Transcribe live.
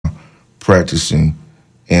practicing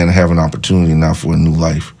and have an opportunity now for a new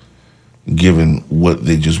life, given what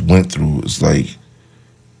they just went through. It's like,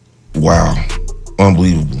 wow,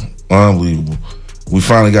 unbelievable. We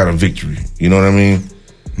finally got a victory. You know what I mean?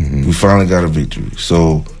 Mm-hmm. We finally got a victory.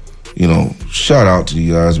 So, shout out to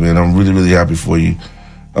you guys, man. I'm really, really happy for you.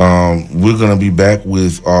 We're going to be back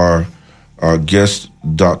with our guest,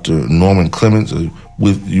 Dr. Norman Clements.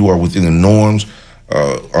 You are within the norms,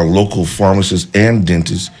 our local pharmacist and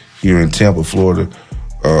dentist here in Tampa, Florida,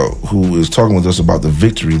 who is talking with us about the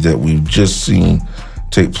victory that we've just seen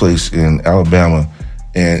take place in Alabama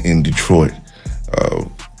and in Detroit.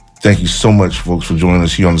 Thank you so much, folks, for joining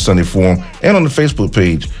us here on the Sunday Forum and on the Facebook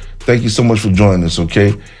page. Thank you so much for joining us,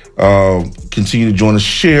 okay? Continue to join us,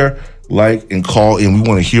 share, like, and call in. We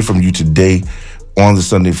want to hear from you today on the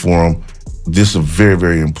Sunday Forum. This is a very,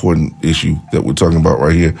 very important issue that we're talking about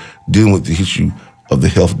right here, dealing with the issue of the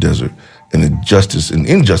health desert and the justice and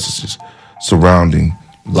injustices surrounding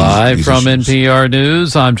Live from NPR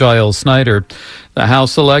News, I'm Giles Snyder. The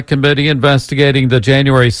House Select Committee investigating the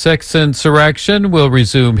January 6th insurrection will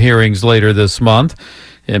resume hearings later this month.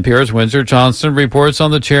 NPR's Windsor Johnston reports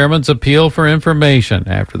on the chairman's appeal for information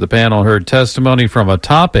after the panel heard testimony from a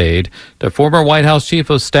top aide to former White House Chief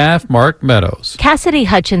of Staff Mark Meadows. Cassidy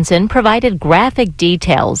Hutchinson provided graphic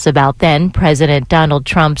details about then President Donald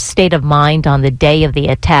Trump's state of mind on the day of the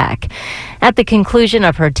attack. At the conclusion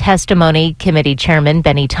of her testimony, committee chairman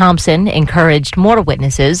Benny Thompson encouraged more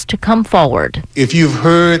witnesses to come forward. If you've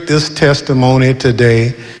heard this testimony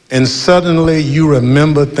today and suddenly you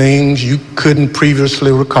remember things you couldn't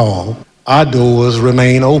previously recall, our doors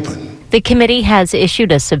remain open. The committee has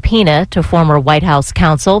issued a subpoena to former White House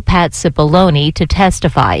counsel Pat Cipollone to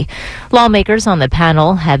testify. Lawmakers on the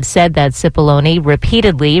panel have said that Cipollone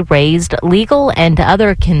repeatedly raised legal and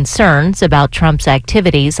other concerns about Trump's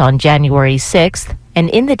activities on January 6th and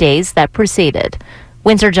in the days that preceded.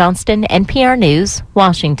 Windsor Johnston, NPR News,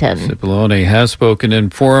 Washington. Cipollone has spoken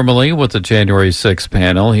informally with the January 6th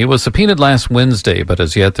panel. He was subpoenaed last Wednesday, but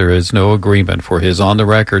as yet there is no agreement for his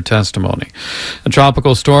on-the-record testimony. A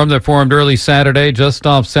tropical storm that formed early Saturday just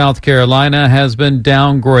off South Carolina has been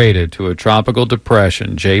downgraded to a tropical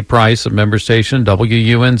depression. Jay Price of member station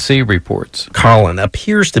WUNC reports. Colin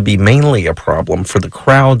appears to be mainly a problem for the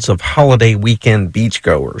crowds of holiday weekend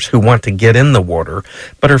beachgoers who want to get in the water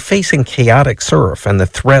but are facing chaotic surf and the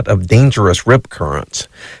threat of dangerous rip currents.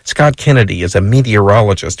 Scott Kennedy is a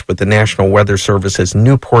meteorologist with the National Weather Service's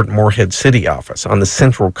Newport-Moorhead City office on the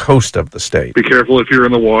central coast of the state. Be careful if you're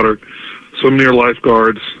in the water. Swim near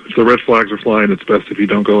lifeguards. If the red flags are flying, it's best if you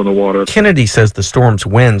don't go in the water. Kennedy says the storm's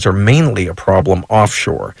winds are mainly a problem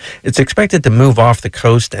offshore. It's expected to move off the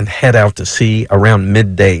coast and head out to sea around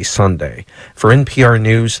midday Sunday. For NPR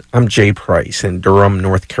News, I'm Jay Price in Durham,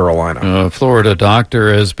 North Carolina. A Florida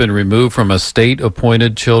doctor has been removed from a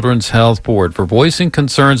state-appointed Children's Health Board for voicing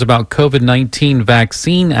concerns about COVID-19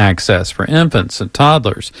 vaccine access for infants and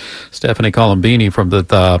toddlers. Stephanie Colombini from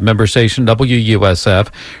the member station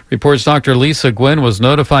WUSF reports Dr. Lisa Gwynn was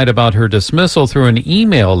notified about her dismissal through an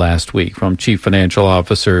email last week from Chief Financial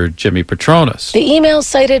Officer Jimmy Petronas. The email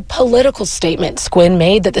cited political statements Gwynn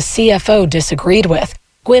made that the CFO disagreed with.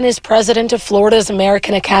 Gwynn is president of Florida's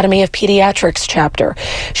American Academy of Pediatrics chapter.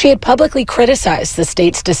 She had publicly criticized the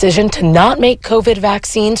state's decision to not make COVID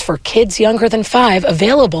vaccines for kids younger than 5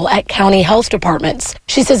 available at county health departments.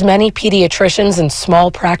 She says many pediatricians in small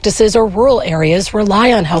practices or rural areas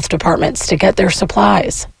rely on health departments to get their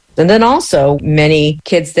supplies. And then also many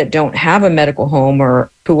kids that don't have a medical home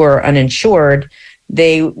or who are uninsured,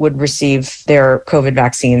 they would receive their COVID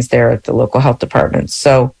vaccines there at the local health departments.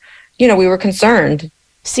 So, we were concerned.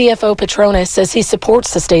 CFO Petronas says he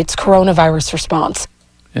supports the state's coronavirus response.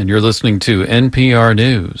 And you're listening to NPR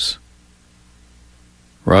News.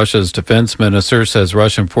 Russia's defense minister says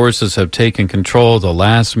Russian forces have taken control of the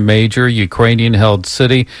last major Ukrainian-held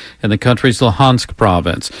city in the country's Luhansk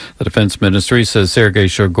province. The defense ministry says Sergei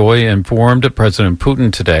Shoigu informed President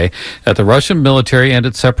Putin today that the Russian military and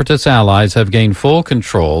its separatist allies have gained full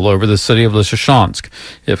control over the city of Lysychansk.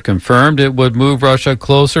 If confirmed, it would move Russia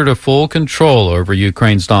closer to full control over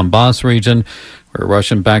Ukraine's Donbas region, where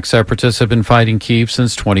Russian-backed separatists have been fighting Kyiv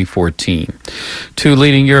since 2014. 2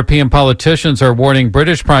 leading European politicians are warning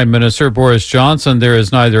British Prime Minister Boris Johnson there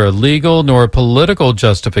is neither a legal nor political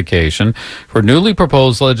justification for newly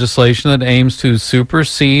proposed legislation that aims to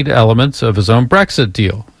supersede elements of his own Brexit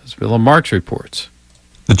deal, as Willem Marks reports.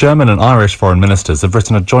 The German and Irish foreign ministers have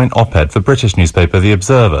written a joint op-ed for British newspaper The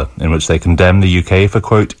Observer, in which they condemn the UK for,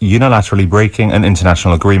 quote, unilaterally breaking an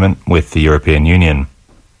international agreement with the European Union.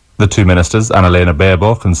 The two ministers, Annalena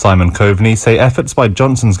Baerbock and Simon Coveney, say efforts by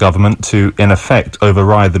Johnson's government to, in effect,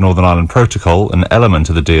 override the Northern Ireland Protocol, an element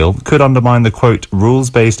of the deal, could undermine the, quote,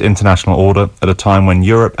 rules-based international order at a time when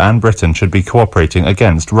Europe and Britain should be cooperating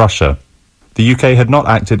against Russia. The UK had not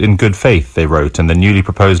acted in good faith, they wrote, and the newly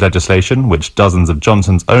proposed legislation, which dozens of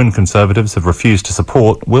Johnson's own Conservatives have refused to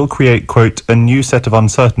support, will create, quote, a new set of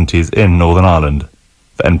uncertainties in Northern Ireland.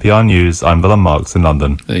 For NPR News, I'm Willem Marks in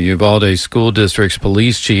London. The Uvalde School District's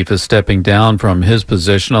police chief is stepping down from his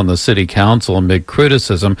position on the city council amid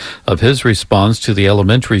criticism of his response to the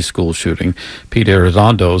elementary school shooting. Peter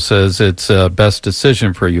Redondo says it's a best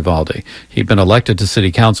decision for Uvalde. He'd been elected to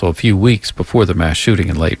city council a few weeks before the mass shooting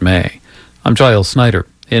in late May. I'm Giles Snyder,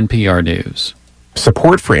 NPR News.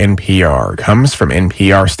 Support for NPR comes from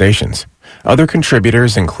NPR stations. Other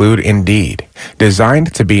contributors include Indeed,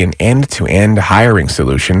 designed to be an end-to-end hiring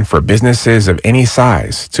solution for businesses of any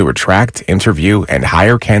size to attract, interview, and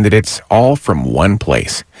hire candidates all from one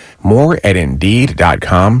place. More at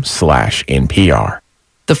Indeed.com/NPR.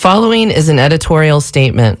 The following is an editorial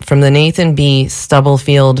statement from the Nathan B.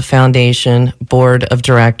 Stubblefield Foundation Board of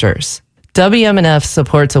Directors. WMNF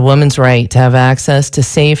supports a woman's right to have access to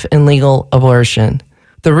safe and legal abortion.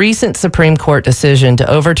 The recent Supreme Court decision to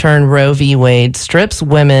overturn Roe v. Wade strips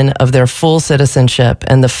women of their full citizenship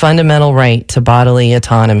and the fundamental right to bodily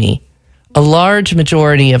autonomy. A large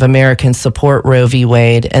majority of Americans support Roe v.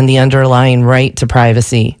 Wade and the underlying right to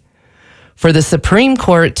privacy. For the Supreme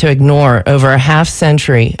Court to ignore over a half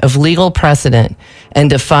century of legal precedent and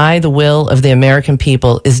defy the will of the American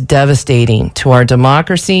people is devastating to our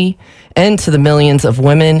democracy and to the millions of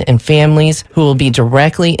women and families who will be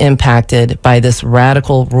directly impacted by this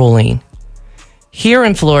radical ruling. Here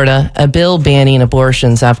in Florida, a bill banning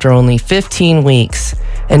abortions after only 15 weeks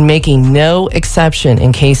and making no exception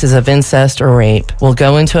in cases of incest or rape will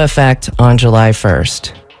go into effect on July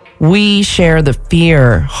 1st. We share the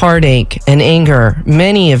fear, heartache, and anger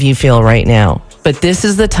many of you feel right now, but this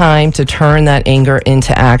is the time to turn that anger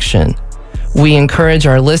into action. We encourage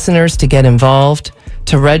our listeners to get involved,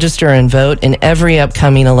 to register and vote in every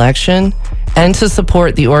upcoming election, and to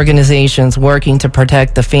support the organizations working to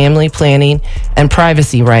protect the family planning and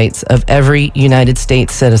privacy rights of every United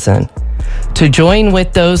States citizen. To join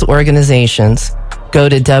with those organizations, go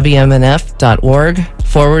to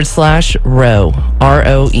WMNF.org/ROE,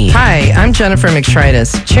 R-O-E. Hi, I'm Jennifer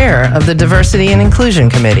McStritus, Chair of the Diversity and Inclusion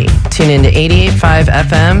Committee. Tune into 88.5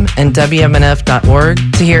 FM and WMNF.org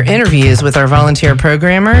to hear interviews with our volunteer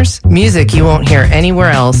programmers, music you won't hear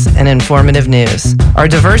anywhere else, and informative news. Our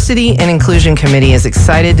Diversity and Inclusion Committee is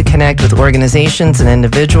excited to connect with organizations and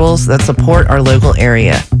individuals that support our local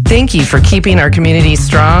area. Thank you for keeping our community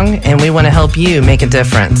strong, and we want to help you make a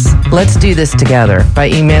difference. Let's do this together by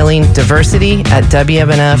emailing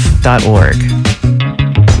diversity@WMNF.org.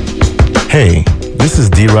 Hey, this is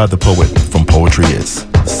D-Rod the Poet from Poetry Is,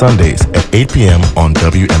 Sundays at 8 p.m. on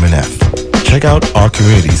WMNF. Check out our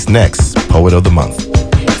community's next Poet of the Month.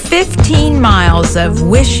 15 miles of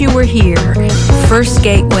Wish You Were Here, first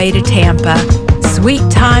gateway to Tampa, sweet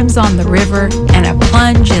times on the river, and a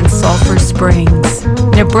plunge in Sulphur Springs.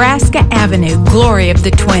 Nebraska Avenue, glory of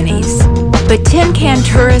the 20s. But Tin Can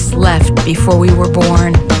tourists left before we were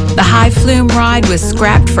born. The high flume ride was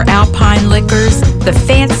scrapped for Alpine Liquors. The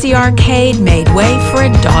fancy arcade made way for a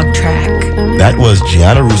dog track. That was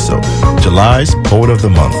Gianna Russo, July's Poet of the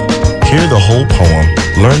Month. Hear the whole poem,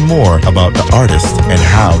 learn more about the artist and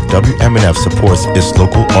how WMNF supports its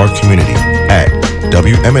local art community at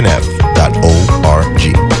WMNF.org.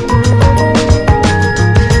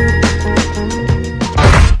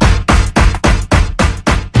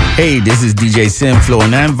 Hey, this is DJ Simflow,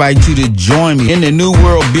 and I invite you to join me in the New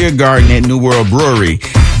World Beer Garden at New World Brewery.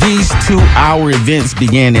 These 2-hour events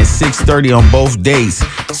began at 6:30 on both days.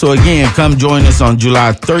 So again, come join us on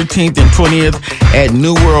July 13th and 20th at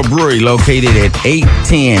New World Brewery, located at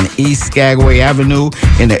 810 East Skagway Avenue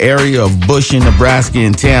in the area of Bushin, Nebraska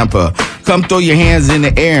and Tampa. Come throw your hands in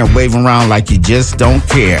the air and wave around like you just don't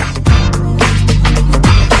care.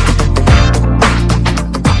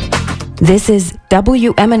 This is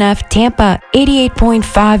WMNF Tampa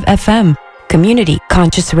 88.5 FM, Community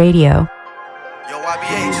Conscious Radio.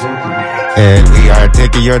 And we are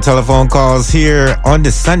taking your telephone calls here on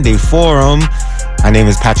the Sunday Forum. My name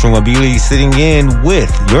is Patrick Mabili, sitting in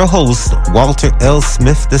with your host, Walter L.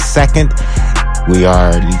 Smith II. We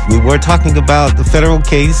were talking about the federal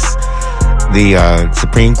case, the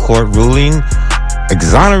Supreme Court ruling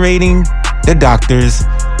exonerating the doctors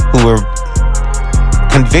who were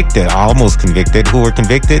who were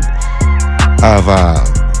convicted of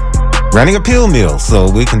running a pill mill. So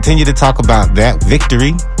we continue to talk about that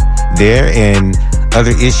victory there. And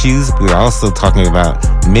other issues. We're also talking about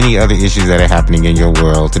many other issues that are happening in your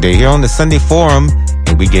world today here on the Sunday Forum,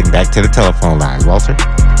 and we're getting back to the telephone lines. Walter?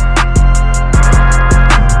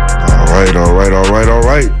 All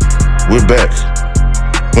right. We're back.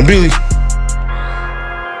 Mabili,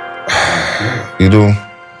 you know,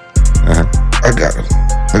 I got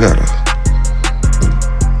a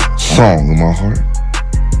song in my heart.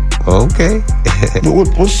 Okay.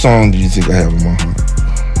 What song do you think I have in my heart?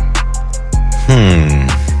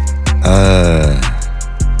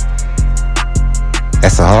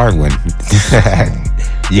 That's a hard one.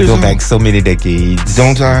 You go back so many decades.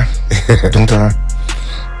 Don't I?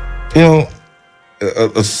 You know,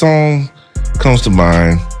 a song comes to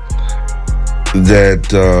mind that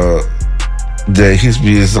hits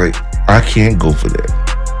me is like, I can't go for that.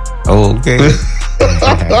 Oh, okay.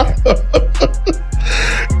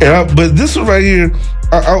 But this one right here,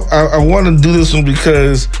 I want to do this one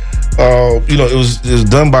because you know, it was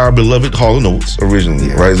done by our beloved Hall & Oates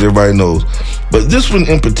originally, right? As everybody knows. But this one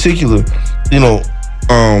in particular, you know,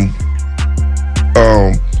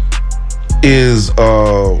 is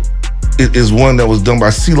one that was done by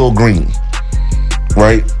CeeLo Green,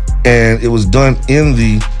 right? And it was done in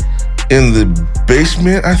the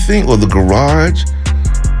basement, I think, or the garage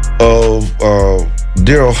of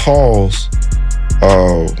Daryl Hall's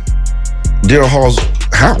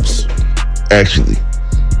house, actually,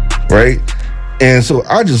 right? And so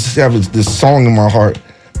I just have this song in my heart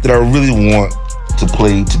that I really want to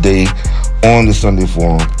play today on the Sunday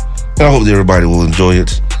Forum, and I hope that everybody will enjoy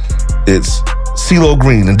it. It's CeeLo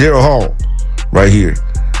Green and Daryl Hall right here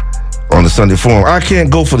on the Sunday Forum. I can't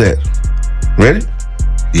go for that. Ready?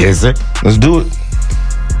 Yes, sir. Let's do it.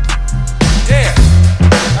 Yeah,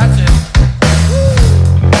 that's it.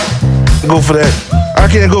 Go for that. I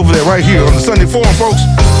can't go for that right here on the Sunday Forum, folks.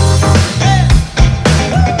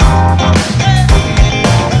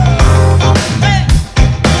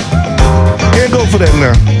 Can't go for that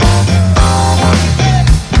now.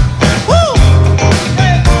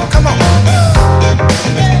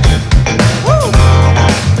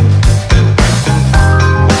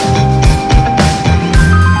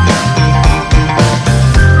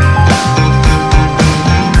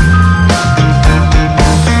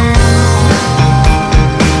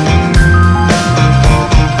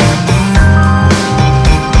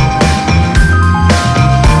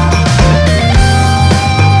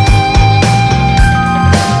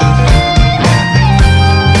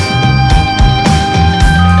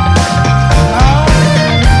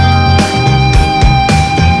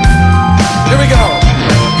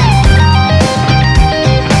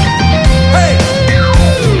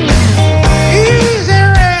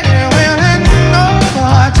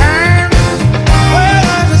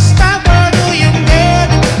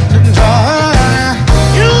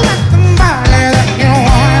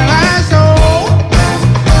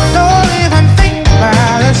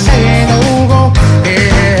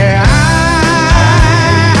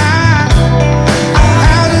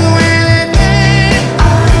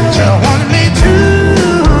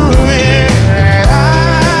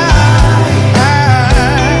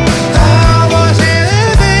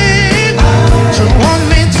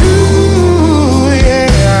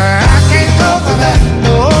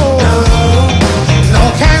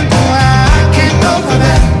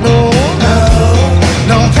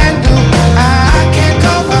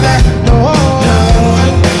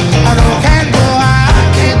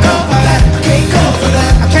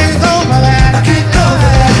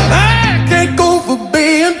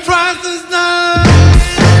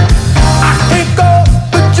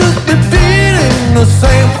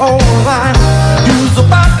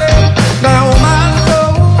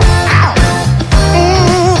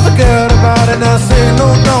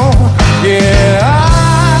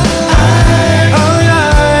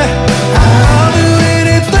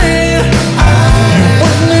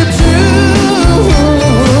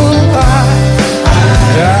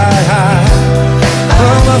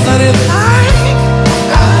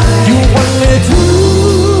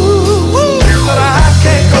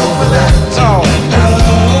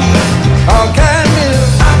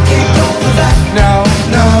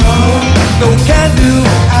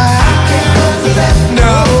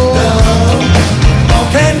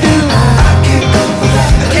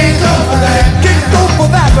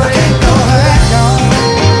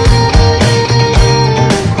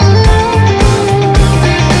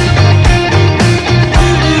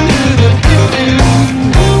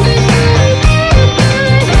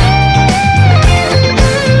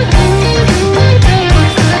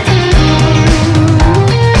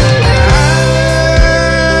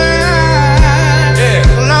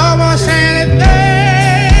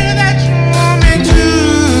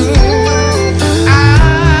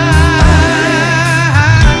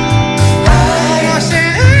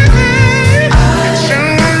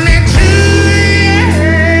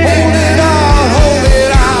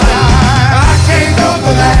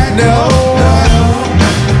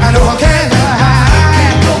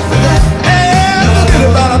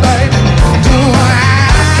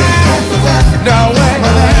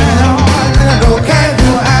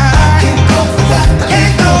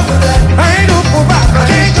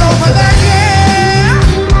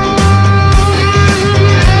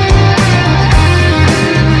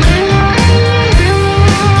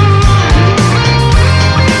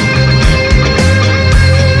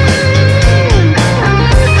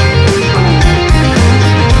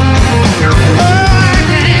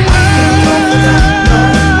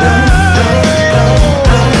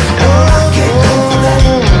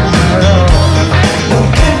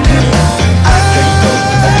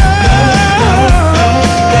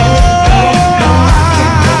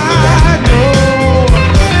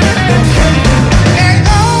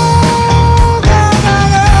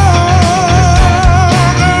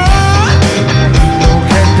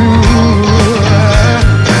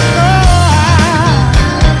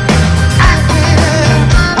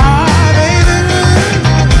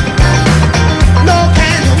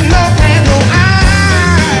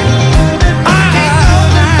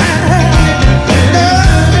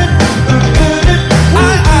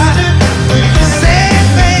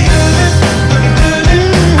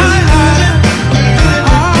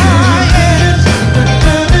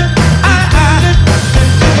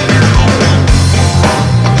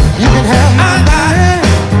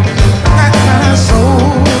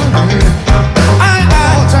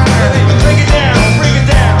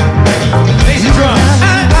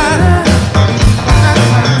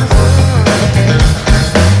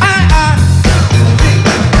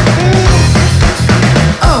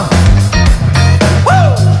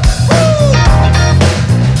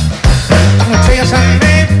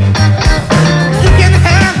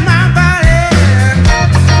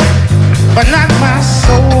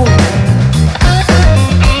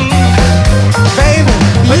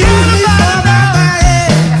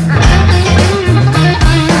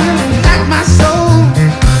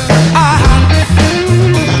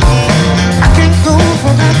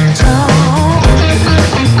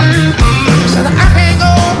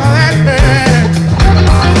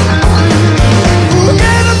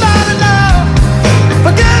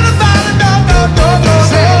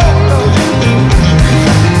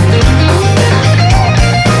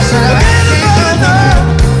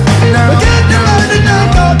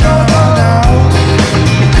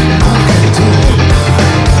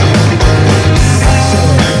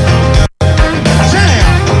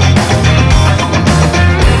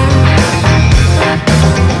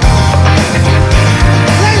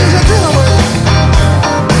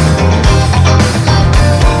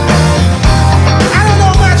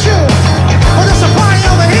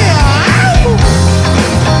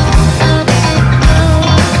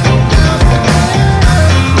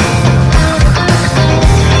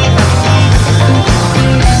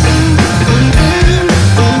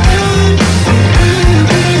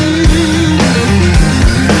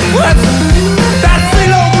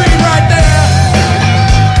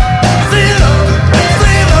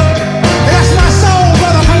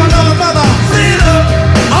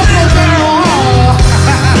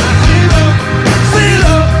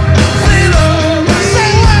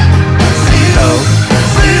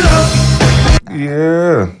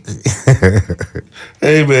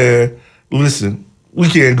 Hey, man, listen, we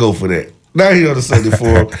can't go for that. Not here on the Sunday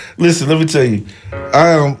Forum. Listen, let me tell you,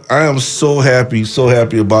 I am so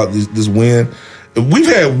happy about this win. We've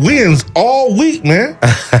had wins all week, man.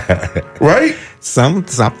 Right? Some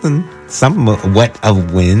what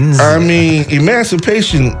of wins. I mean,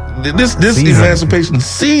 emancipation. This emancipation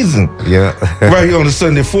season. Yeah. Right here on the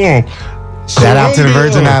Sunday Forum. Shout out to the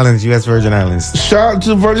Virgin Islands, U.S. Virgin Islands. Shout out to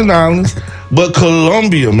the Virgin Islands, but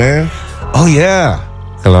Colombia, man. Oh yeah,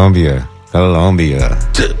 Colombia.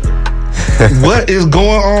 What is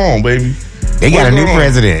going on, baby? They got a new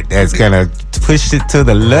president that's gonna push it to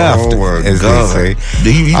the left, as they say.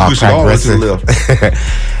 He pushed it all the way to the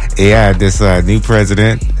left. Yeah, this new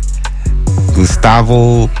president,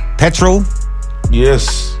 Gustavo Petro.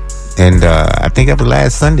 Yes. And I think that was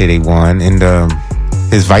last Sunday they won. And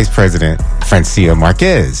his vice president, Francia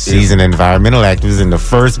Marquez. She's an environmental activist and the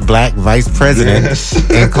first black vice president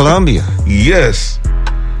in Colombia. Yes.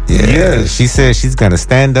 Yeah. Yes. She says she's going to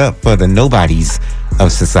stand up for the nobodies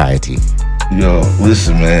of society. Yo,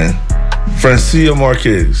 listen, man. Francia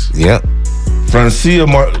Marquez. Yep.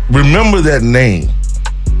 Remember that name.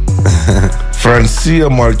 Francia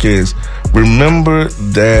Marquez. Remember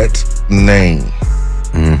that name.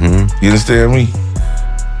 Mm-hmm. You understand me?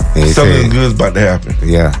 Something good's about to happen.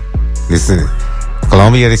 Yeah. Listen,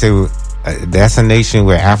 Colombia, they say that's a nation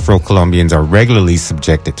where Afro-Colombians are regularly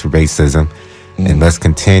subjected to racism and must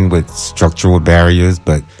contend with structural barriers.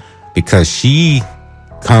 But because she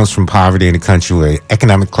comes from poverty in a country where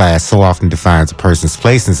economic class so often defines a person's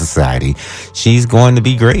place in society, she's going to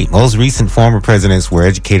be great. Most recent former presidents were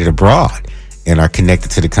educated abroad and are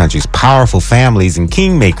connected to the country's powerful families and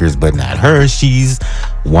kingmakers, but not her. She's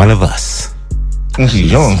one of us. And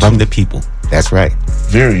she's young. From the people. That's right.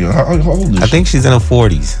 Very young. How old is she? I think she's in her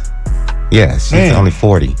 40s. Yeah, she's only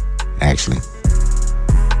 40, actually.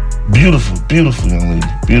 Beautiful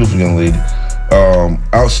young lady.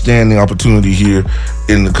 Outstanding opportunity here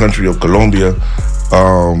in the country of Colombia.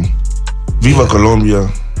 Viva Colombia.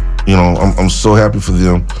 You know, I'm so happy for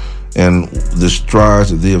them and the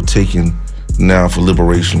strides that they have taken now for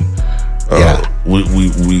liberation.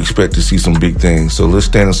 We expect to see some big things. So let's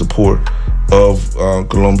stand in support of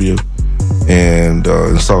Colombia and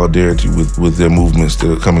in solidarity with their movements that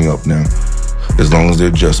are coming up now. As long as they're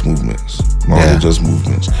just movements.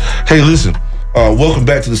 Hey, listen. Welcome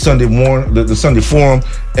back to the Sunday morning, the Sunday Forum,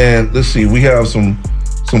 and let's see. We have some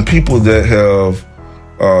people that have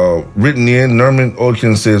written in. Nerman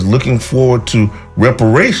Okin says, looking forward to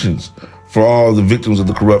reparations for all the victims of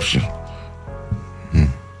the corruption. You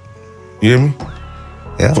hear me?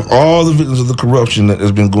 Yeah. For all the victims of the corruption that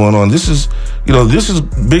has been going on. This is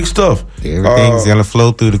big stuff. Everything's gonna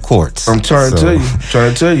flow through the courts. I'm trying to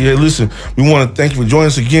tell you. Hey, listen, we want to thank you for joining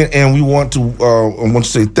us again, and we want to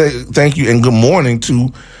say thank you and good morning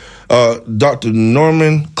to Dr.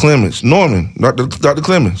 Norman Clemens. Dr.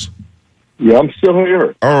 Clemens. Yeah, I'm still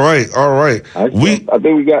here. All right. I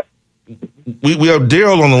think we got. We have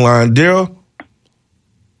Daryl on the line. Daryl.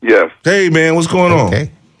 Yes. Hey, man, what's going on?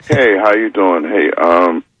 Hey, how you doing? Hey,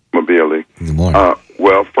 Mabili. Good morning.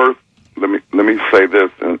 Well, first, let me say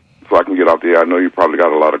this, and so I can get off the air. I know you probably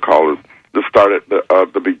got a lot of callers. Let's start at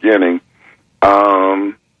the beginning.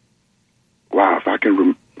 Wow, if I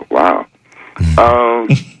can. Wow.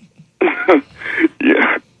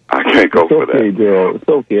 Yeah, I can't go for that. Okay, Daryl. It's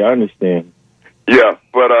okay. I understand. Yeah,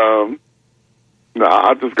 but no,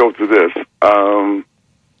 I'll just go to this.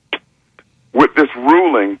 With this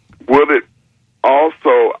ruling, will it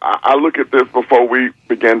also? I look at this before we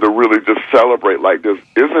begin to really just celebrate like this.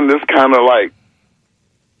 Isn't this kind of like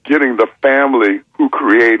getting the family who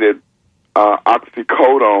created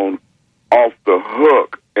oxycodone off the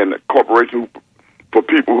hook, and the corporation for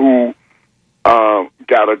people who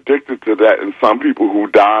got addicted to that, and some people who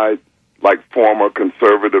died, like former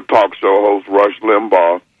conservative talk show host Rush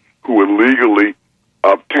Limbaugh, who illegally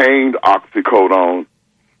obtained oxycodone,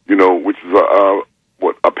 which is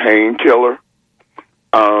a painkiller.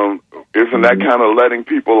 Isn't that kind of letting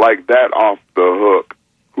people like that off the hook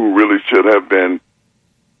who really should have been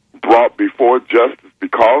brought before justice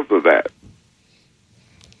because of that?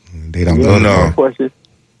 They don't go no. Question.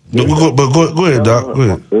 But go ahead, Doc. Go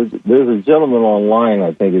ahead. There's a gentleman online,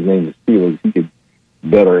 I think his name is Felix. He could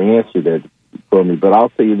better answer that for me. But I'll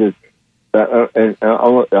tell you this, and I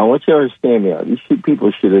want you to understand me. These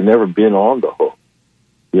people should have never been on the hook.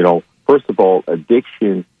 First of all,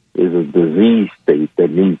 addiction is a disease state that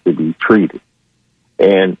needs to be treated.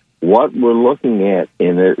 And what we're looking at,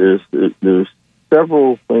 and there's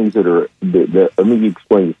several things that are. Let me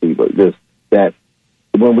explain to you about this. That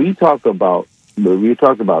when we talk about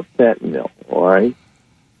fentanyl, all right,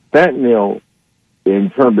 fentanyl in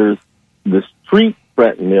terms of the street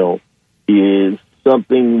fentanyl is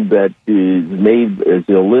something that is made as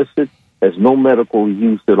illicit, has no medical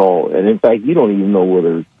use at all. And in fact, you don't even know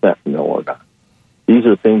whether it's fentanyl or not. These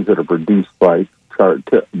are things that are produced by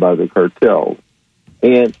the cartels.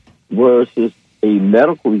 And versus a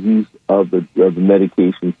medical use of the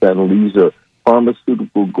medication fentanyl, these are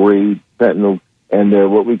pharmaceutical grade fentanyl, and they're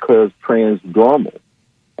what we call transdermal.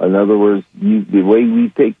 In other words, the way we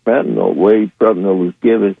take fentanyl, the way fentanyl is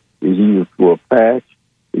given is either through a patch,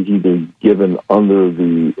 is either given under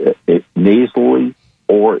the nasally,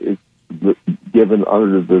 or it's given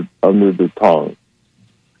under the tongue.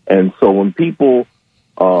 And so when people,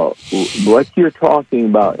 what you're talking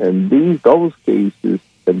about, and those cases,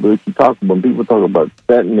 and what you talk about, when people talk about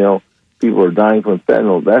fentanyl, people are dying from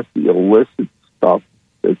fentanyl. That's the illicit stuff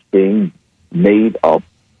that's being made up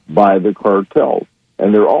by the cartels.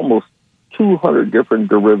 And there are almost 200 different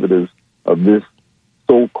derivatives of this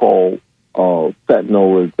so-called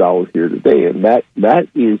fentanyl that's out here today. And that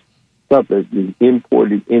is stuff that is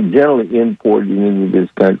generally imported into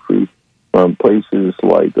this country from places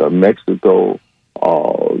like Mexico,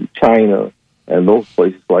 China, and those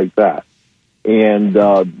places like that. And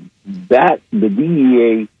the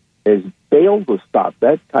DEA has failed to stop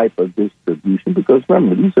that type of distribution because,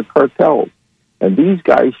 remember, these are cartels. And these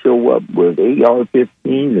guys show up with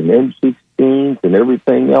AR-15s and M16s and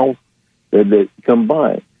everything else that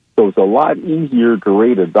combine. So it's a lot easier to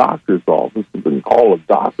raid a doctor's office than call a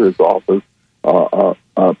doctor's office a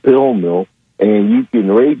pill mill, and you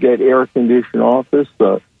can raid that air-conditioned office,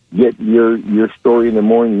 get your story in the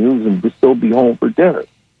morning news, and still be home for dinner.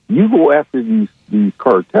 You go after these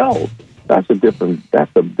cartels, that's a different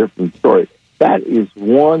story. That is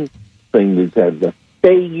one thing that has the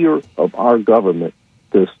failure of our government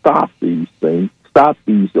to stop these things, stop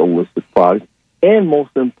these illicit products, and most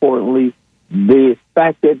importantly, the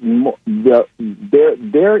fact that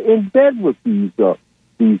they're in bed with these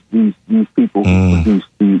people who produce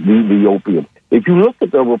the opium. If you look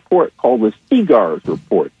at the report called the SIGAR's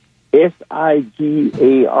report,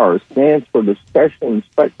 SIGAR stands for the Special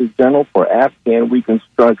Inspector General for Afghan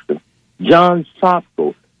Reconstruction. John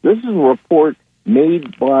Sopko. This is a report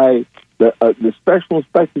made by the Special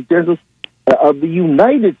Inspector General of the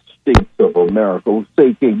United States of America, who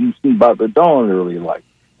say, "Can you see by the dawn early light?"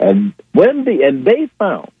 And they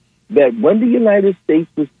found that when the United States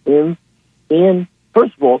was in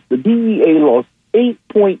first of all, the DEA lost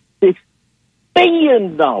 $8.6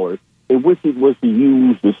 billion in which it was to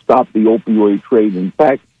use to stop the opioid trade. In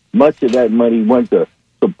fact, much of that money went to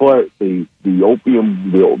support the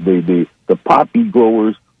opium, the poppy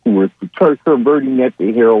growers who were converting that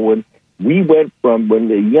to heroin. We went from, when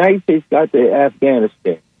the United States got to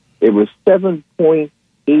Afghanistan, it was 7.8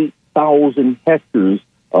 thousand hectares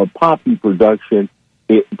of poppies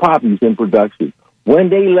in production. When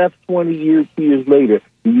they left 20 years later,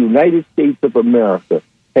 the United States of America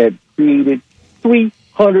had created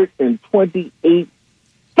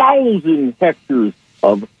 328,000 hectares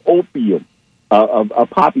of opium, of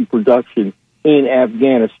poppy production in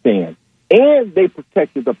Afghanistan. And they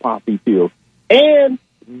protected the poppy fields. And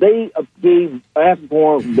they gave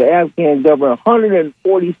the Afghan government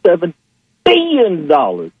 $147 billion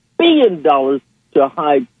to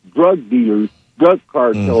hide drug dealers, drug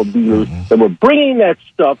cartel dealers that were bringing that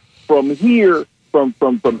stuff from here, from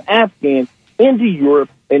Afghan into Europe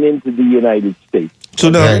and into the United States. So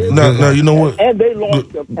now, you know what? And they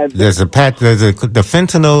lost. There's the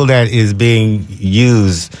fentanyl that is being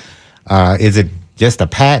used. Is it just a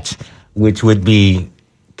patch, which would be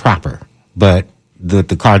proper? But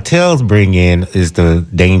the cartels bring in is the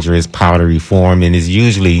dangerous powdery form, and is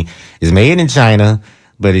made in China,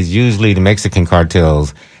 but it's usually the Mexican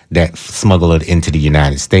cartels that smuggle it into the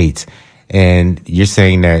United States. And you're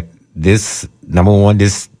saying that this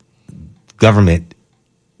government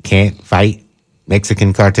can't fight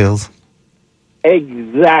Mexican cartels?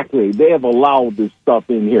 Exactly. They have allowed this stuff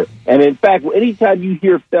in here. And in fact, anytime you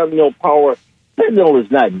hear fentanyl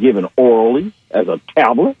is not given orally as a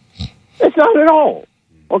tablet. It's not at all.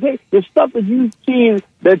 Okay? The stuff that you see,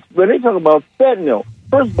 that's when they talk about fentanyl,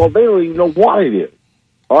 first of all, they don't even know what it is.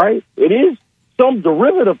 All right? It is some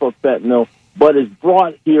derivative of fentanyl, but it's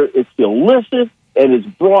brought here, it's illicit, and it's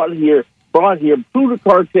brought here through the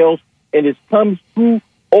cartels, and it comes through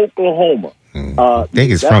Oklahoma. I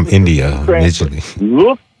think it's from India originally.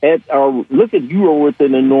 Look at You Are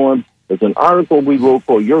Within the Norm. There's an article we wrote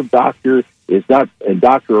called "Your Doctor is Not a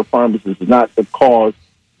Doctor or Pharmacist is Not the Cause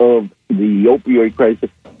of the Opioid Crisis."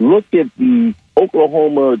 Look at the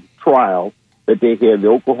Oklahoma trial that they had, the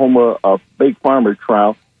Oklahoma Big Pharma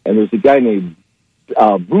trial, and there's a guy named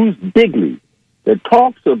Bruce Bigley. that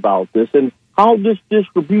talks about this and how this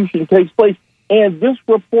distribution takes place. And this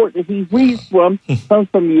report that he reads from comes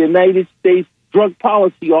from the United States Drug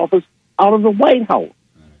Policy Office out of the White House.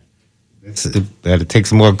 Better take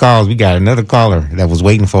some more calls. We got another caller that was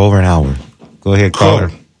waiting for over an hour. Go ahead,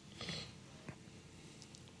 caller.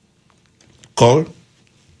 Caller?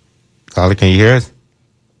 Caller, can you hear us?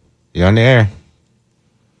 You're on the air.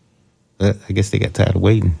 I guess they got tired of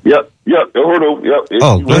waiting. Yep. Hold on. Yep.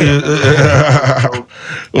 Oh, go ahead.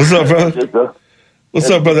 What's up, brother? What's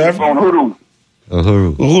up, brother? African?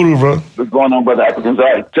 Uhuru, bro. What's going on, brother Africans? All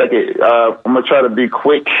right, check it. I'm going to try to be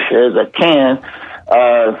quick as I can.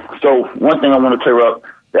 So one thing I want to clear up,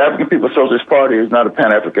 the African People's Socialist Party is not a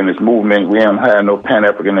Pan-Africanist movement. We don't have no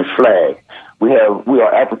Pan-Africanist flag. We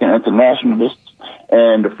are African internationalists,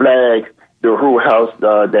 and the flag, the Uhuru House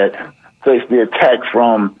that faced the attack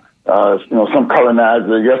from some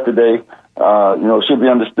colonizer yesterday, should be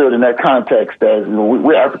understood in that context as,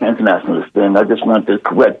 we're African internationalists. And I just wanted to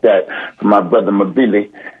correct that from my brother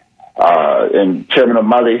Mabili, and Chairman of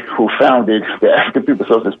Mali, who founded the African People's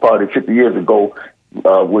Socialist Party 50 years ago,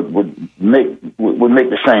 would make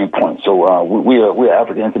the same point. So we are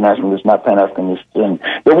African internationalists, not Pan-Africanists, and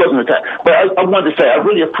there wasn't an attack. But I wanted to say I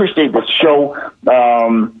really appreciate this show.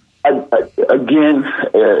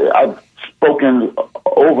 I've spoken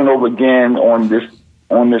over and over again on this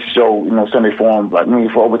show, Sunday Forum, like me,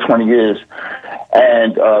 for over 20 years,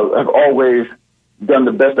 and have always done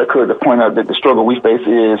the best I could to point out that the struggle we face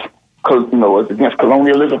is against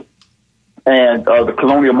colonialism and the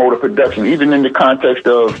colonial mode of production, even in the context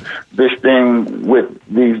of this thing with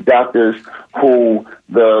these doctors who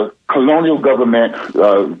the colonial government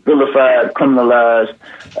vilified, criminalized,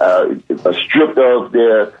 stripped of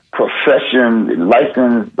their profession,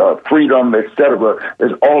 license, freedom, etc.,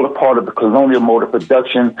 is all a part of the colonial mode of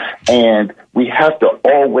production, and we have to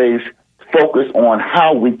always focus on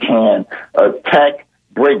how we can attack,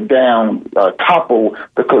 break down, topple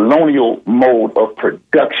the colonial mode of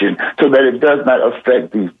production so that it does not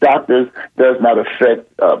affect these doctors, does not affect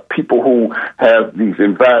people who have these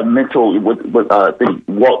environmental, I think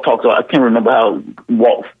Walt talks about, I can't remember how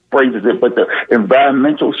Walt phrases it, but the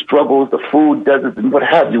environmental struggles, the food deserts, and what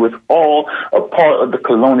have you, is all a part of the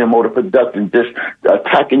colonial mode of production, just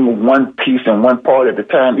attacking one piece and one part at a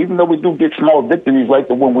time, even though we do get small victories like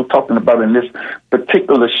the one we're talking about in this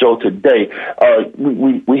particular show today.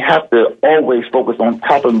 We have to always focus on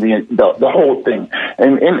topping the whole thing.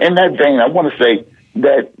 And in that vein, I want to say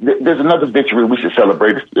that there's another victory we should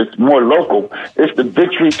celebrate. It's more local. It's the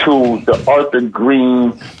victory to the Arthur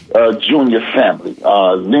Green Jr. family.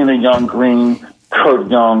 Lena Young Green, Kurt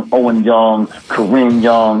Young, Owen Young, Kareem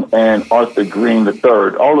Young, and Arthur Green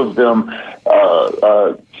III. All of them,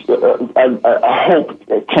 I hope,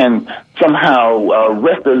 can somehow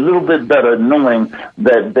rest a little bit better knowing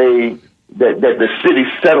that the city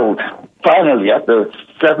settled finally after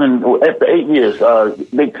 8 years.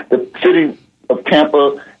 The city of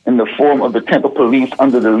Tampa, in the form of the Tampa Police,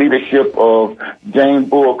 under the leadership of Jane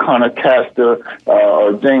Bull Connor Castor,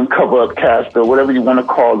 or Jane Cover-Up Castor, whatever you want to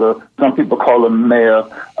call her. Some people call her mayor.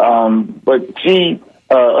 But she,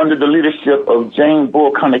 under the leadership of Jane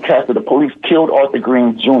Bull Connor Castor, the police killed Arthur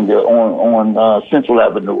Green Jr. on Central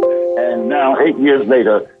Avenue. And now, 8 years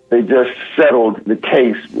later, they just settled the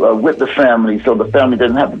case with the family, so the family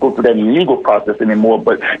doesn't have to go through that legal process anymore.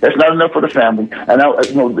 But that's not enough for the family. And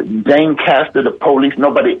Jane Castor, the police,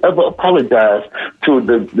 nobody ever apologized to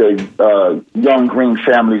the Young Green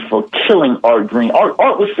family for killing Art Green. Art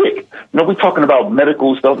was sick. We're talking about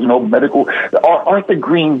medical stuff. Medical. Arthur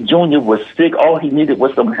Green Jr. was sick. All he needed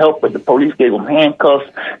was some help, but the police gave him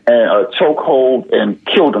handcuffs and a chokehold and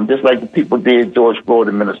killed him, just like the people did George Floyd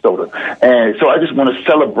in Minnesota. And so I just want to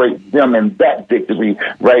celebrate them in that victory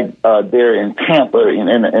right there in Tampa,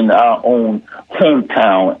 in our own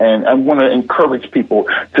hometown. And I want to encourage people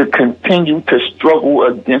to continue to struggle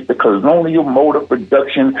against the colonial mode of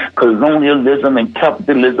production, colonialism, and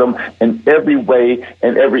capitalism in every way,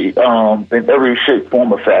 in every shape,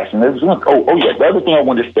 form, or fashion. The other thing I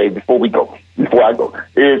want to say before I go,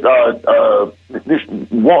 is this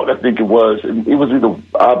Walt, I think it was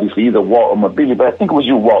either Walt or Mabili, but I think it was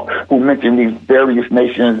you, Walt, who mentioned these various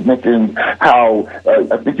nations, mentioned how,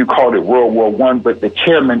 I think you called it World War I, but the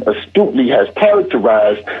chairman astutely has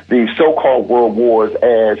characterized the so-called world wars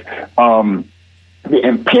as the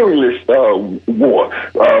imperialist war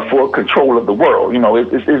for control of the world. It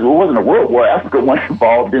wasn't a world war. Africa wasn't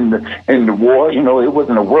involved in the war. It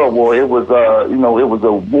wasn't a world war. It was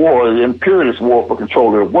a war, imperialist war for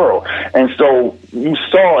control of the world. And so you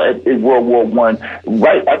saw in World War I,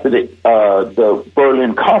 right after the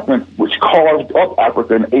Berlin Conference, which carved up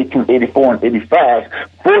Africa in 1884 and 85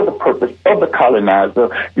 for the purpose of the colonizer,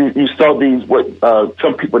 you saw these, what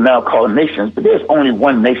some people now call nations, but there's only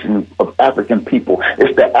one nation of African people.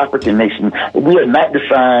 It's the African nation. We are not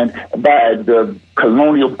defined by the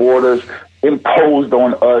colonial borders imposed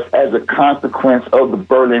on us as a consequence of the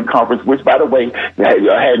Berlin Conference, which, by the way,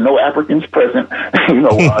 had no Africans present.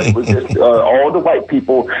 It was just all the white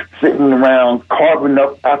people sitting around carving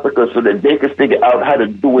up Africa so that they could figure out how to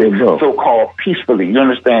do it so-called peacefully. You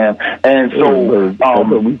understand? And so,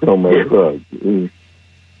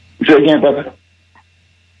 say again, brother.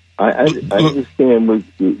 I understand what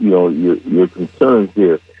your concerns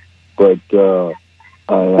here, but.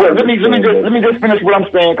 Well, let me just finish what I'm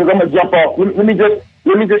saying, because I'm gonna jump off. Let me just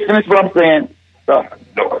finish what I'm saying. Go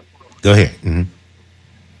ahead. Mm-hmm.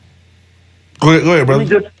 Go ahead,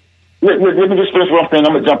 brother. Let me just finish what I'm saying.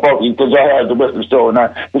 I'm gonna jump off because y'all have the rest of the show, and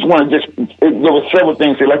I just want to there were several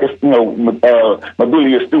things here, like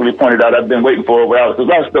Mabuli astutely pointed out. I've been waiting for over hours. There's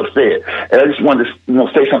a lot of stuff said, and I just wanted to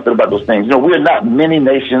say something about those things. We're not many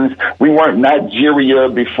nations. We weren't Nigeria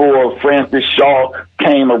before Francis Shaw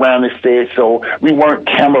came around and said so. We weren't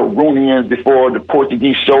Cameroonians before the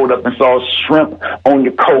Portuguese showed up and saw shrimp on the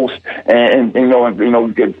coast. And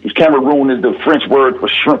Cameroon is the French word for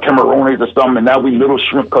shrimp, Cameroonians or something. And now we little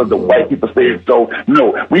shrimp because the white people say it. So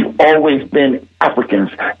no, we've always been Africans,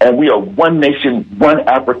 and we are one nation, one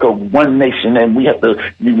Africa, one nation, and we have to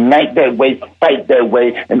unite that way, fight that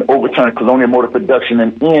way, and overturn colonial mode of production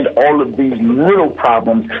and end all of these little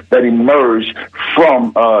problems that emerge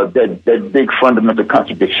from that big fundamental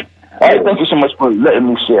contradiction. All right, thank you so much for letting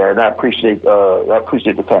me share, and I appreciate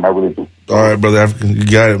the time. I really do. All right, brother African, you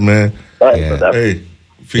got it, man. All right, brother. Hey.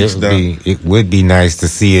 It would be nice to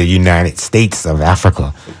see a United States of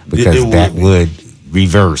Africa, because that would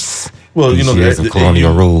reverse years of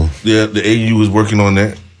colonial rule. Yeah, the AU is working on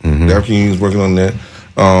that. Mm-hmm. The African Union is working on that.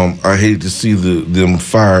 I hate to see them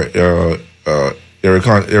fire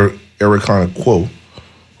Ericana Quo,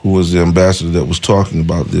 who was the ambassador that was talking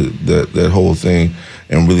about that whole thing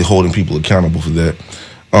and really holding people accountable for that.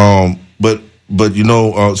 But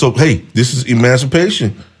so hey, this is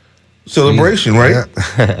emancipation celebration, right?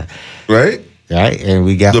 Yeah. Right? Right, and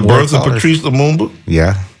we got the birth of Patrice Lumumba.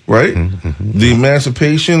 Yeah. Right? Mm-hmm. The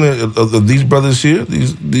emancipation of these brothers here,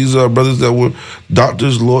 these are brothers that were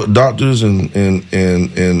doctors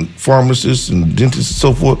and pharmacists and dentists and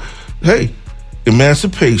so forth. Hey,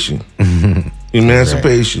 emancipation.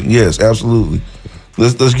 Emancipation. Right. Yes, absolutely.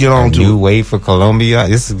 Let's get on to new way for Colombia.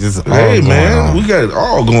 This is just all going on. We got it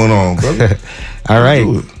all going on, brother. All right.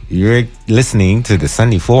 You're listening to the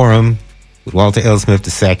Sunday Forum with Walter L. Smith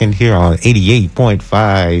II here on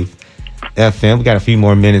 88.5 FM. We got a few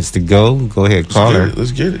more minutes to go. Go ahead, caller.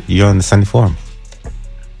 Let's get it. You're on the Sunday Forum.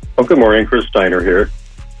 Well, good morning. Chris Steiner here.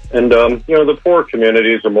 And, the poor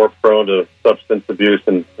communities are more prone to substance abuse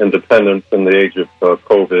and dependence in the age of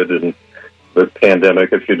COVID and the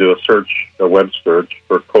pandemic. If you do a web search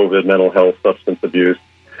for COVID, mental health, substance abuse,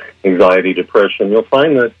 anxiety, depression, you'll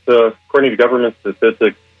find that, according to government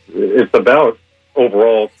statistics, it's about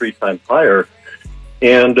overall 3 times higher.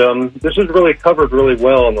 And this is really covered really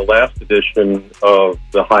well in the last edition of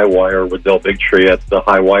The High Wire with Del Bigtree at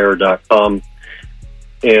thehighwire.com.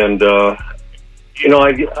 And,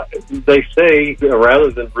 they say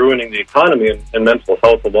rather than ruining the economy and mental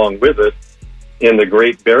health along with it, in the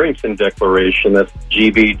Great Barrington Declaration, that's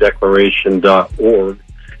gbdeclaration.org,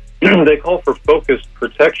 they call for focused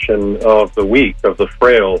protection of the weak, of the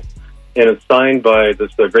frail. And it's signed by the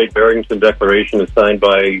Great Barrington Declaration is signed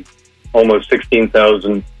by almost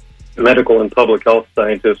 16,000 medical and public health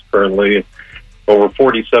scientists currently, over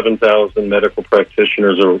 47,000 medical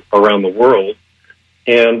practitioners around the world.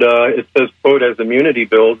 And it says, quote, as immunity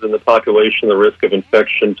builds in the population, the risk of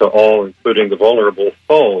infection to all, including the vulnerable,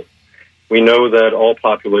 falls. We know that all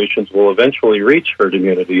populations will eventually reach herd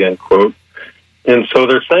immunity, end quote. And so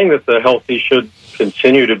they're saying that the healthy should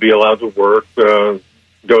continue to be allowed to work, go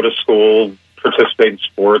to school, participate in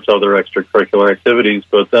sports, other extracurricular activities.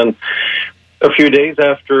 But then a few days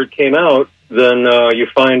after it came out, then you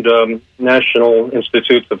find National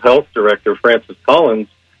Institutes of Health Director Francis Collins.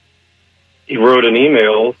 He wrote an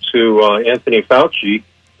email to Anthony Fauci,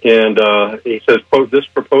 and he says, quote, this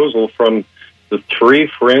proposal from the 3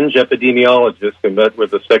 fringe epidemiologists who met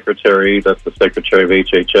with the secretary, that's the secretary of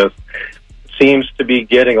HHS, seems to be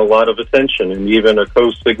getting a lot of attention, and even a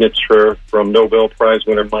co-signature from Nobel Prize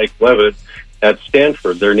winner Mike Levitt at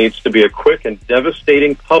Stanford. There needs to be a quick and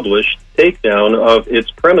devastating published takedown of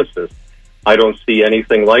its premises. I don't see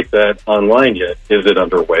anything like that online yet. Is it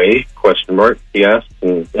underway? ? He asked,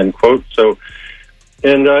 and quote. So,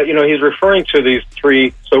 and he's referring to these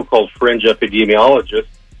three so-called fringe epidemiologists,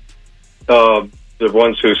 the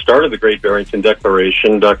ones who started the Great Barrington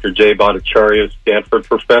Declaration: Dr. Jay Bhattacharya, Stanford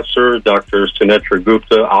professor; Dr. Sunetra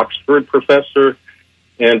Gupta, Oxford professor;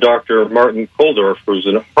 and Dr. Martin Kulldorff, who's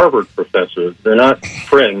a Harvard professor. They're not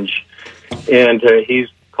fringe, and he's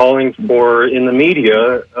calling for, in the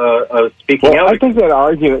media, speaking out. I think that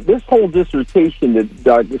argument, this whole dissertation that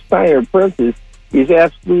Dr. Steiner presses, is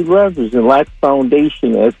absolute rubbish and lacks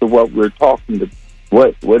foundation as to what we're talking to,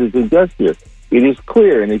 what is discussed here. It is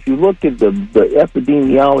clear, and if you look at the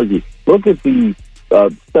epidemiology, look at the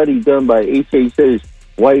study done by HHS,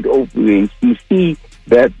 white opioids, you see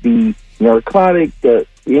that the narcotic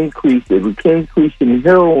increase in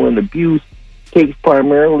heroin abuse takes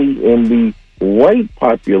primarily in the white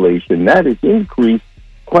population. That has increased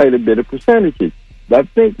quite a bit of percentages. I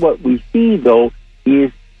think what we see, though,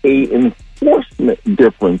 is a enforcement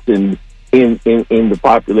difference in the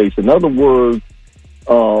population. In other words,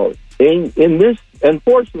 in this,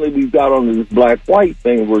 unfortunately, we've got on this black-white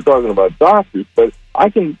thing. We're talking about doctors, but I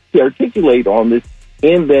can articulate on this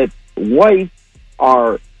in that whites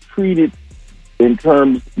are treated in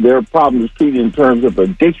terms, their problem is treated in terms of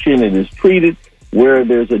addiction, and is treated where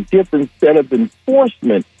there's a different set of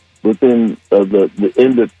enforcement within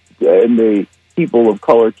the people of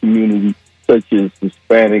color community, such as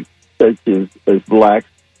Hispanic, such as blacks,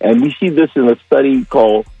 and we see this in a study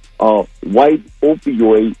called "White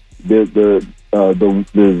Opioid."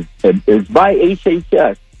 It's by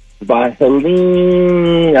HHS, by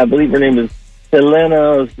Helene, I believe her name is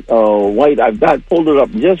Helena White. I've pulled it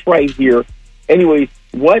up just right here. Anyways,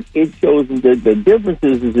 what it shows is that the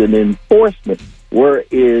differences is in enforcement.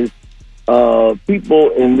 Whereas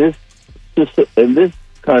people in this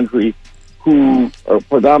country who are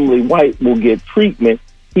predominantly white will get treatment.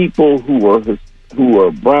 People who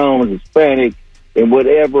are brown, Hispanic, and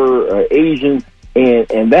whatever Asian,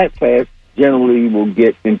 and that class generally will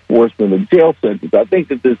get enforcement of jail sentence. I think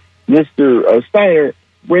that this Mr. Steiner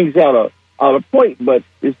brings out a point, but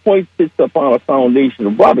his point sits upon a foundation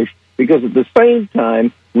of rubbish, because at the same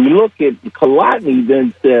time we look at Kolodny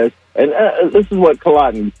then says. And this is what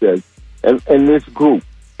Kolodny says in this group.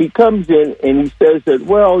 He comes in and he says that,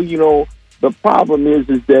 well, the problem is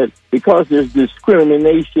that because there's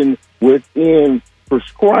discrimination within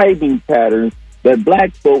prescribing patterns, that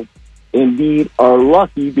black folks indeed are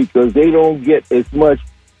lucky because they don't get as much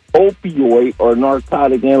opioid or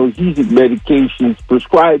narcotic analgesic medications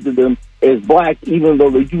prescribed to them as black, even though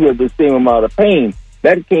they do have the same amount of pain.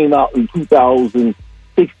 That came out in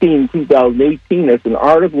 2016, 2018. That's an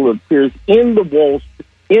article that appears in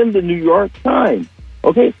the New York Times.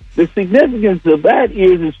 Okay, the significance of that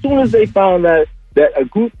is, as soon as they found out that a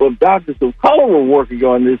group of doctors of color were working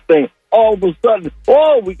on this thing, all of a sudden,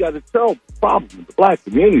 we got to solve the problem in the black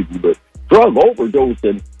community, but drug overdose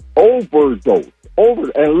and overdose.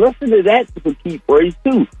 And listen to that for key phrase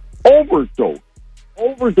too. Overdose.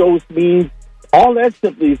 Overdose means all that's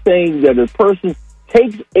simply saying that a person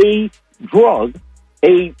takes a drug,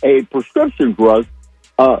 a prescription drug,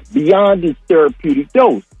 beyond its therapeutic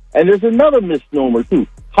dose. And there's another misnomer too.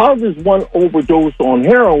 How does one overdose on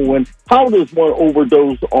heroin? How does one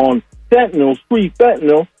overdose on fentanyl, street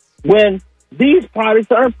fentanyl, when these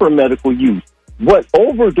products aren't for medical use? What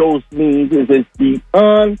overdose means is it's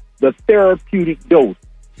beyond the therapeutic dose.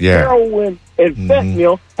 Yeah. Heroin and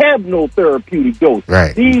fentanyl have no therapeutic dose.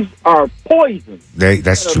 Right. These are poison.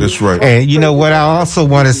 That's true. That's right. And you know what I also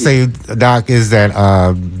want to say, Doc, is that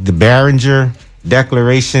the Barringer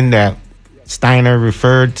Declaration that Steiner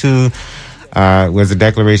referred to was a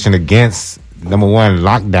declaration against, number one,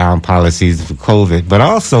 lockdown policies for COVID, but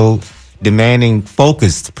also demanding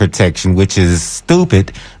focused protection, which is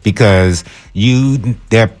stupid because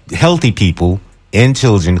they're healthy people and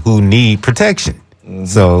children who need protection. Mm-hmm.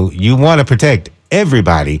 So you want to protect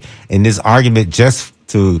everybody. And this argument just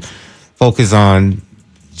to focus on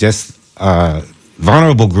just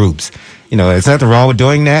vulnerable groups. There's nothing wrong with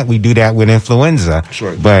doing that. We do that with influenza.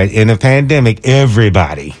 Right. But in a pandemic,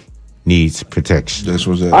 everybody needs protection. That's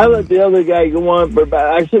what's that. I let the other guy go on, but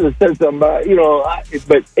I should have said something about,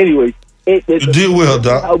 but anyway. You did well,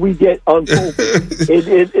 Doc. How we get unfocused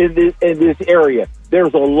in this area.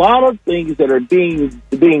 There's a lot of things that are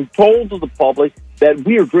being told to the public that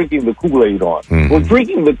we are drinking the Kool-Aid on. Mm-hmm. We're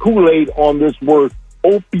drinking the Kool-Aid on this word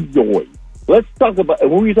opioid. Let's talk about,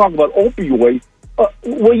 when we talk about opioids,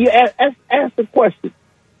 you ask the question,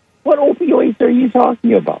 what opioids are you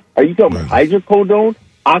talking about? Are you talking about hydrocodone,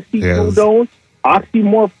 oxycodone,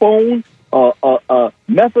 oxymorphone?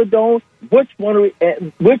 methadone.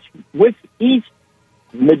 Which each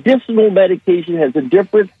medicinal medication has a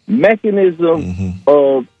different mechanism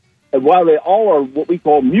of, and while they all are what we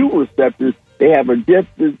call mu receptors, they have a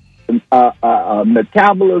different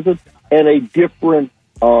metabolism and a different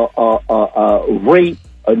rate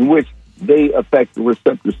in which they affect the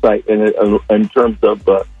receptor site in terms of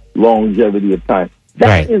longevity of time.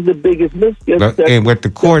 That is the biggest misconception. And what the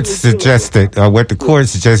courts suggested, what the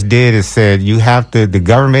courts just did is said the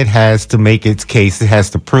government has to make its case. It has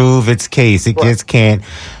to prove its case. It just can't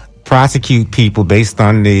prosecute people based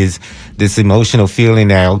on this emotional feeling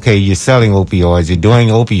that, okay, you're selling opioids, you're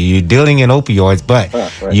dealing in opioids, but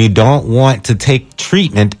you don't want to take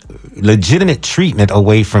legitimate treatment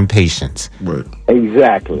away from patients. Right.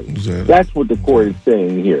 Exactly. That's what the court is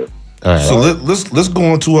saying here. Right. So let's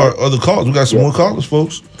go on to our other calls. We got some more callers,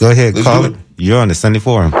 folks. Go ahead, call it. You're on the Sunday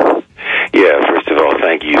Forum. Yeah, first of all,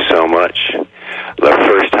 thank you so much. The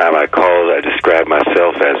first time I called, I described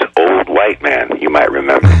myself as old white man. You might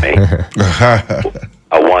remember me.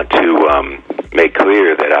 I want to make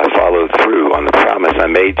clear that I followed through on the promise I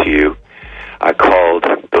made to you. I called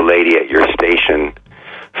the lady at your station,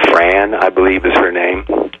 Fran, I believe is her name,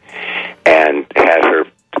 and had her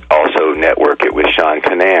also network it with Sean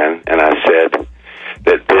Kanan, and I said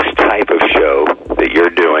that this type of show that you're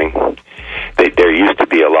doing, that there used to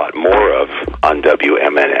be a lot more of on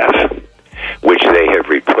WMNF, which they have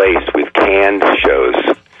replaced with canned shows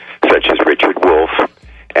such as Richard Wolf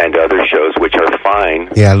and other shows, which are fine.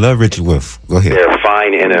 Yeah, I love Richard Wolf. Go ahead. They're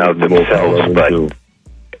fine in and of themselves, but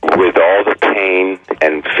with all the pain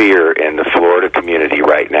and fear in the Florida community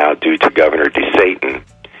right now due to Governor DeSatan,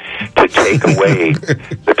 to take away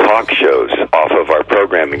the talk shows off of our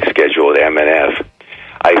programming schedule at MNF,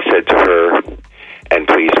 I said to her, and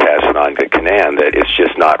please pass it on to Kanan, that it's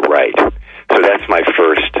just not right. So that's my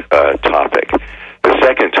first topic. The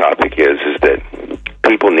second topic is that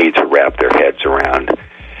people need to wrap their heads around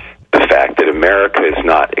the fact that America is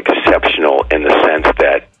not exceptional in the sense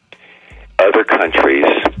that other countries,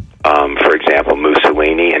 for example,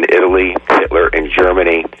 Mussolini in Italy, Hitler in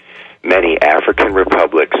Germany, many African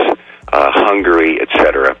republics, Hungary,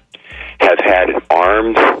 etc., have had an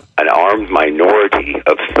armed minority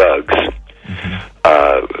of thugs,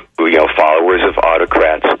 followers of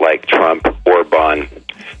autocrats like Trump, Orban,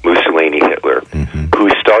 Mussolini, Hitler, who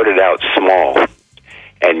started out small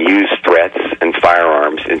and used threats and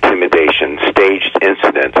firearms, intimidation, staged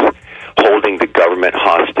incidents, holding the government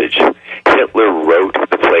hostage. Hitler wrote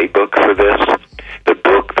the playbook for this. The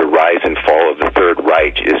book, The Rise and Fall of the Third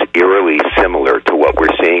Reich, is eerily similar to what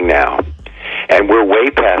we're seeing now. And we're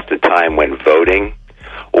way past the time when voting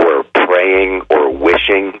or praying or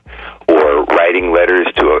wishing or writing letters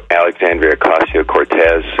to Alexandria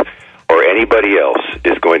Ocasio-Cortez or anybody else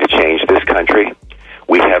is going to change this country.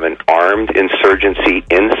 We have an armed insurgency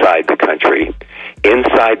inside the country,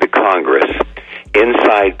 inside the Congress,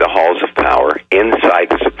 inside the halls of power, inside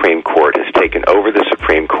the Supreme Court, has taken over the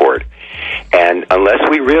Supreme Court. And unless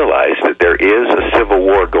we realize that there is a civil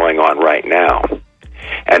war going on right now,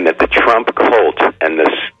 and that the Trump cult and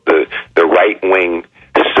the right-wing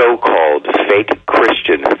so-called fake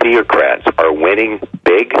Christian theocrats are winning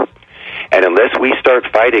big, and unless we start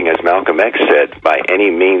fighting, as Malcolm X said, by any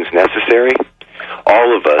means necessary,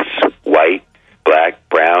 all of us, white, black,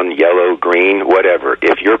 brown, yellow, green, whatever,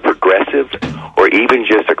 if you're progressive or even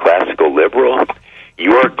just a classical liberal,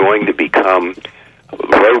 you are going to become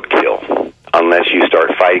roadkill unless you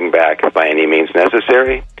start fighting back by any means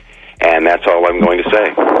necessary. And that's all I'm going to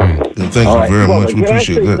say. Thank you very much. We appreciate that. Can I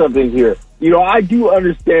say that. something here? I do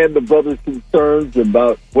understand the brother's concerns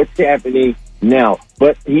about what's happening now,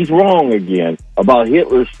 but he's wrong again about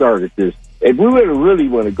Hitler started this. If we really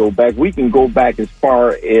want to go back, we can go back as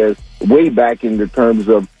far as way back in the terms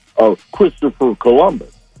of Christopher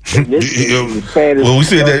Columbus. Well, we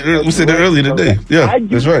said that earlier today. Yeah,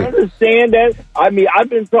 that's right. I understand that. I mean, I've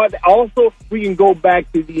been taught. Also, we can go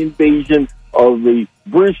back to the invasion of the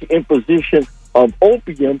British imposition of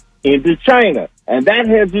opium into China, and that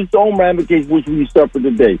has its own ramifications, which we suffer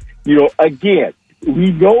today. Again,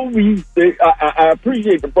 we know I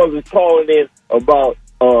appreciate the brothers calling in about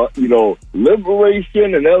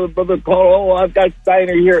liberation, and other brother call. I've got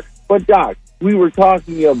Steiner here, but Doc, we were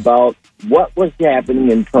talking about what was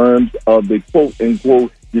happening in terms of the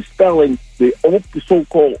quote-unquote dispelling the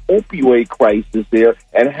so-called opioid crisis there,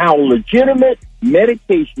 and how legitimate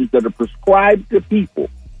medications that are prescribed to people,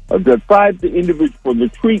 prescribed to individuals for the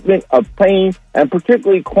treatment of pain, and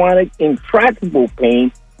particularly chronic intractable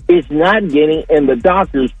pain, is not getting in the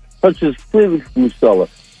doctors, such as Felix Musella,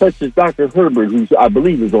 such as Dr. Herbert, who I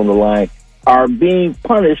believe is on the line, are being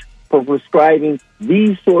punished for prescribing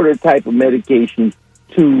these sort of type of medications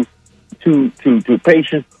to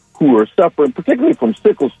patients who are suffering, particularly from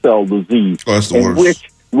sickle cell disease, that's the worst.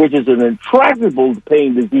 Which is an intractable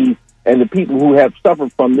pain disease, and the people who have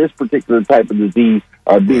suffered from this particular type of disease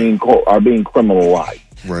are being criminalized.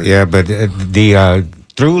 Right. Yeah, but the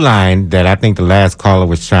through line that I think the last caller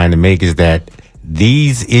was trying to make is that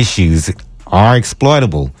these issues are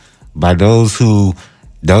exploitable by those who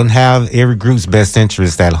don't have every group's best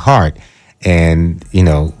interest at heart, and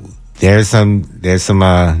there's some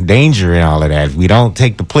danger in all of that. We don't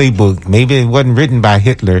take the playbook. Maybe it wasn't written by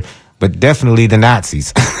Hitler, but definitely the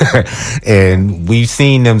Nazis. And we've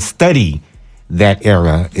seen them study that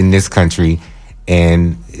era in this country,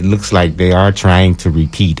 and it looks like they are trying to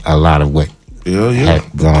repeat a lot of what had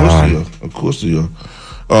gone on. Of course they are.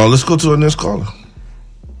 Let's go to our next caller.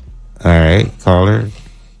 All right, caller.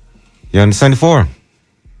 You're on the Sunday Forum.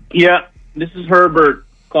 Yeah, this is Herbert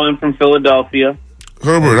calling from Philadelphia.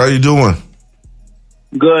 Herbert, how you doing?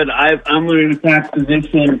 Good. I'm an attack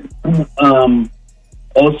physician.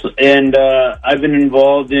 Also, and I've been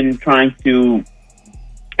involved in trying to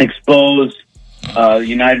expose the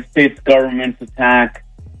United States government's attack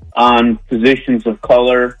on physicians of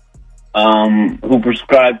color who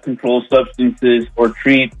prescribe controlled substances or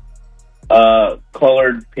treat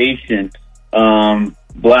colored patients,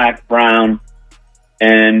 black, brown,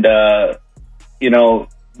 and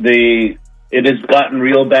it has gotten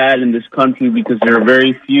real bad in this country because there are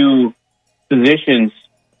very few physicians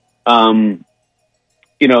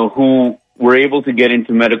who were able to get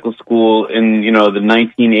into medical school in, the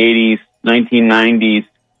 1980s, 1990s.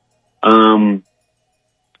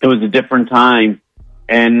 It was a different time.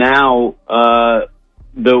 And now the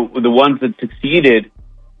ones that succeeded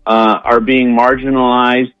are being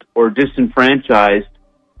marginalized or disenfranchised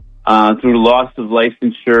through loss of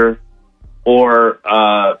licensure or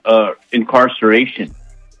incarceration.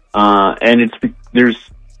 And there's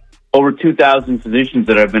over 2,000 physicians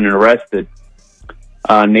that have been arrested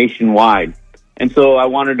nationwide. And so I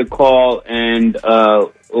wanted to call and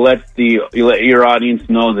let your audience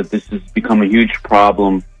know that this has become a huge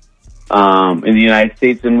problem in the United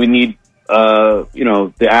States, and we need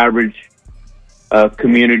the average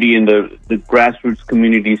community and the grassroots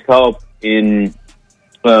community's help in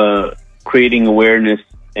creating awareness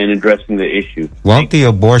and addressing the issue. Won't the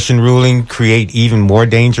abortion ruling create even more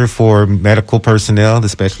danger for medical personnel,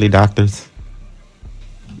 especially doctors?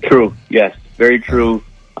 True. Yes. Very true.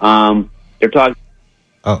 They're talking.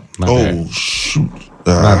 Oh, my bad. Shoot.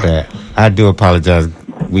 My bad. I do apologize.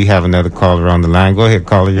 We have another caller on the line. Go ahead,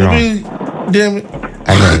 caller. You're on. Damn it.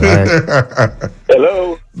 I know, right?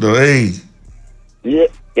 Hello. No, hey. Yeah.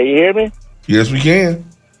 Can you hear me? Yes, we can.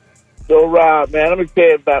 So, Rob, man, let me tell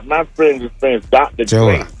you about my friend's experience, Dr.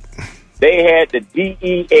 Dre. They had the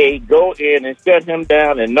DEA go in and shut him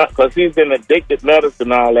down, and not because he's in addicted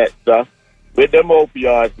medicine and all that stuff with them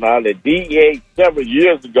opioids and all. The DEA several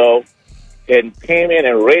years ago and came in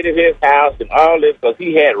and raided his house and all this because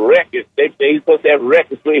he had records. They say he's supposed to have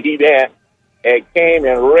records where he had, and came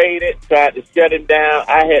and raided, tried to shut him down.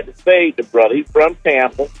 I had to save the brother. He's from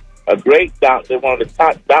Tampa, a great doctor, one of the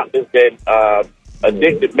top doctors that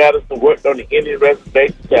addicted medicine, worked on the Indian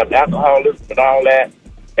reservations, have alcoholism and all that.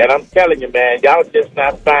 And I'm telling you, man, y'all just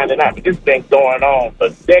not finding out. But this been going on for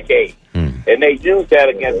decades. And they use that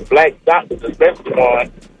against black doctors, especially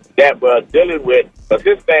ones that were dealing with, because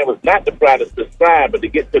this thing was not to try to prescribe, but to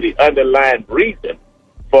get to the underlying reason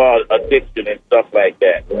for addiction and stuff like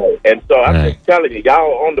that. And so I'm just telling you, y'all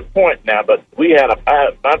are on the point now, but we had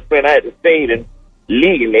my friend, I had to save him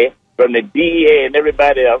legally from the DEA and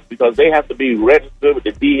everybody else because they have to be registered with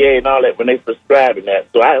the DEA and all that when they prescribing that.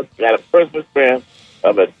 So I got a personal friend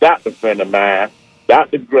of a doctor friend of mine,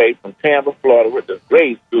 Dr. Gray from Tampa, Florida, with the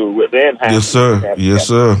grade school with Enhance. Yes, sir. Yes,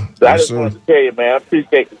 sir. So I just wanted to tell you, man, I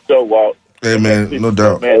appreciate the show, Walt. Hey, man, no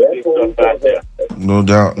doubt. Man, no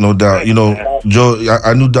doubt, no doubt. You know, Joe,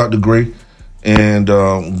 I knew Dr. Gray, and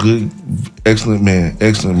good, excellent man.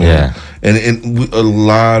 Yeah. And a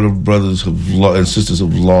lot of brothers and sisters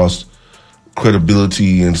have lost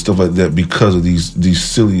credibility and stuff like that because of these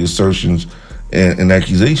silly assertions and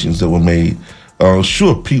accusations that were made.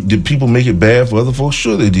 Sure, did people make it bad for other folks?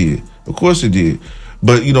 Sure, they did. Of course, they did.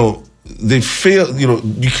 But they failed.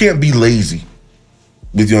 You can't be lazy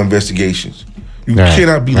with your investigations. You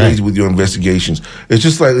cannot be lazy with your investigations. It's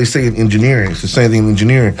just like they say in engineering. It's the same thing in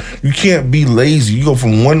engineering. You can't be lazy. You go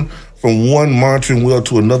from one monitoring well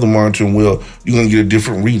to another monitoring well, you're gonna get a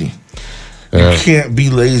different reading. You can't be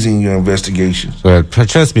lazy in your investigations. But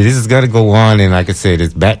trust me, this has got to go on, and like I said,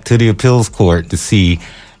 it's back to the appeals court to see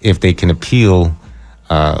if they can appeal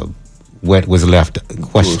what was left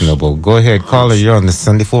questionable. Go ahead, caller. You're on the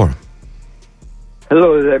Sunday Forum.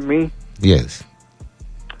 Hello, is that me? Yes.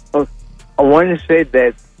 I want to say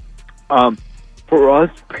that for us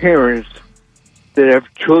parents that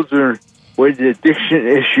have children with addiction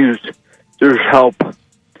issues, there's help.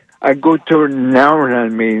 I go to an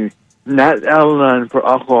Al-Anon meeting, not Al-Anon for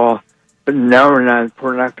alcohol, but Al-Anon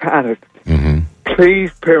for narcotics.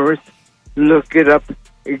 Please, parents, look it up.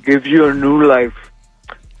 It gives you a new life.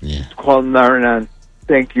 Yeah. It's called Al-Anon.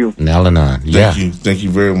 Thank you. Al-Anon. Yeah. Thank you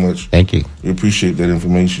very much. Thank you. We appreciate that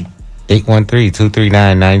information.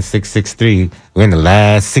 813-239-9663. We're in the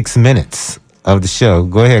last 6 minutes of the show.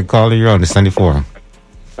 Go ahead, caller. You're on the Sunday Forum.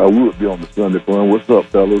 I would be on the Sunday Forum. What's up,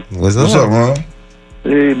 fellas? What's up, Ron?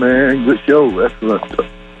 Hey, man. Good show. Excellent.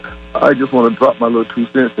 I just want to drop my little 2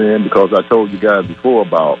 cents in because I told you guys before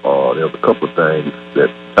about there's a couple of things that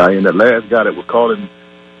tie in. That last guy that was calling,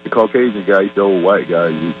 the Caucasian guy, he's the old white guy.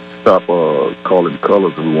 You stop calling the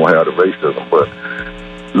colors and we won't have the racism. But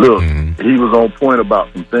look, he was on point about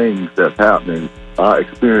some things that's happening. I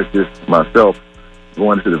experienced this myself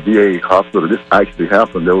going to the VA hospital. This actually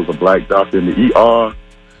happened. There was a black doctor in the ER,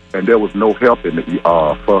 and there was no help in the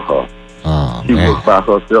ER for her. She was by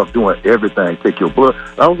herself doing everything, take your blood.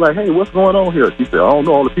 I was like, hey, what's going on here? She said, I don't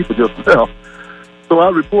know, all the people just left. So I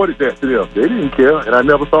reported that to them. They didn't care, and I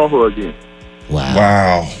never saw her again.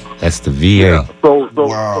 Wow. That's the VA.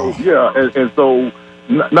 Yeah. So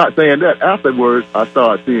not saying that, afterwards, I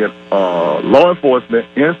started seeing law enforcement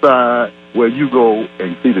inside where you go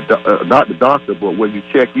and see not the doctor, but where you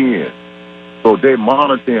check in. So they're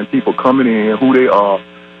monitoring people coming in, who they are,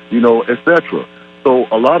 etc. So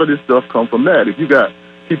a lot of this stuff comes from that. If you got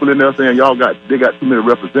people in there saying they got too many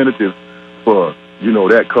representatives for,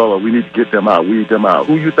 that color, we need to get them out, weed them out.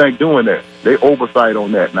 Who you think doing that? They oversight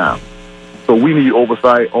on that now. So we need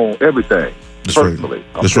oversight on everything. That's personally.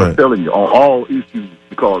 Right. That's right. I'm telling you, on all issues,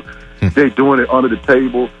 because they're doing it under the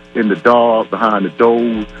table, in the dark, behind the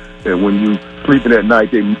doors, and when you sleeping at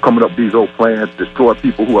night, they coming up with these old plans to destroy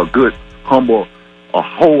people who are good, humble,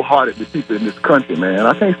 wholehearted people in this country, man.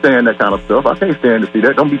 I can't stand that kind of stuff. I can't stand to see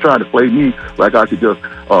that. Don't be trying to play me like I could just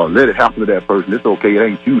let it happen to that person. It's okay. It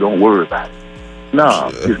ain't you. Don't worry about it. Nah,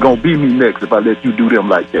 it's going to be me next if I let you do them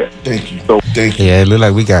like that. Thank you. So, Thank you. Yeah, it looked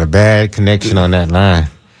like we got a bad connection on that line.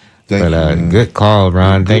 Thank you, good call,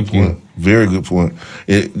 Ron. Thank you. Very good point.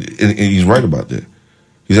 And he's right about that.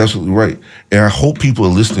 He's absolutely right. And I hope people are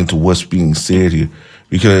listening to what's being said here,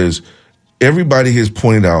 because everybody has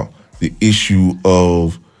pointed out the issue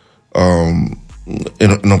of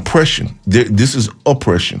an oppression. This is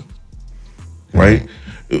oppression, right?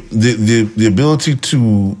 The ability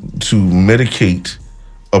to medicate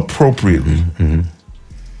appropriately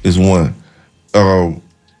is one,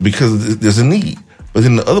 because there's a need. But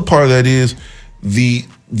then the other part of that is the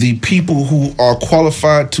people who are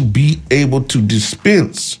qualified to be able to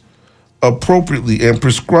dispense appropriately and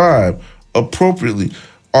prescribe appropriately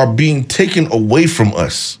are being taken away from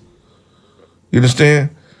us. You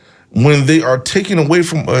understand? When they are taken away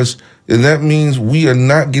from us, then that means we are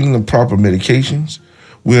not getting the proper medications.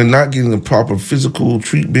 We are not getting the proper physical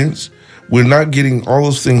treatments. We're not getting all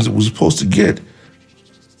those things that we're supposed to get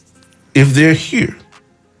if they're here,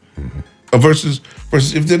 versus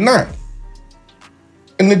if they're not.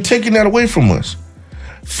 And they're taking that away from us,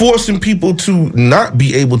 forcing people to not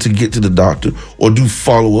be able to get to the doctor or do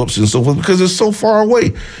follow-ups and so forth because it's so far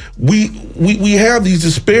away. We have these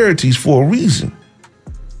disparities for a reason.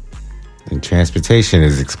 And transportation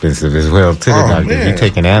is expensive as well to the doctor. Man. If you're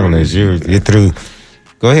taking ambulance, you're through.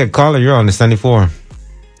 Go ahead, caller. You're on the Sunday Forum.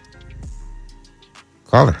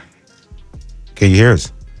 Caller. Can you hear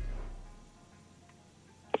us?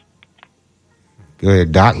 Go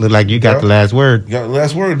ahead, Doc. Look like you got the last word. You got the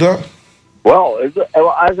last word, Doc. Well, as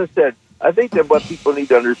I said, I think that what people need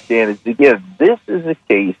to understand is, again, this is a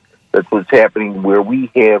case that's what's happening where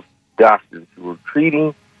we have doctors who are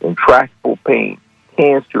treating intractable pain,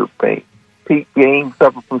 cancer pain, people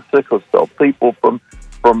suffering from sickle cell, people from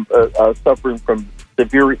suffering from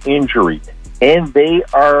severe injury, and they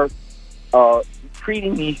are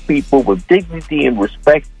treating these people with dignity and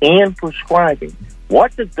respect and prescribing.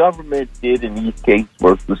 What the government did in these cases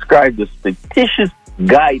was prescribe this fictitious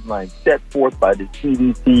guideline set forth by the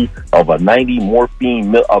CDC of a 90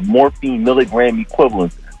 morphine milligram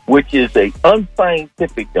equivalent, which is a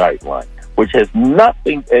unscientific guideline, which has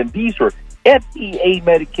nothing, and these are FDA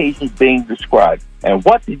medications being prescribed. And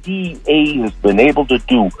what the DEA has been able to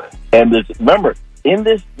do, and this, remember, in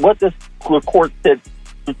this, what this court said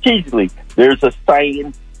strategically, there's a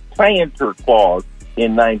scienter clause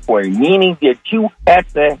in 940, meaning that you have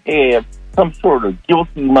to have some sort of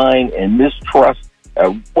guilty mind and mistrust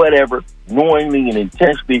whatever, knowingly and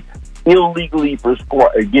intentionally, illegally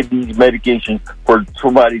give these medications for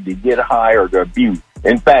somebody to get high or to abuse.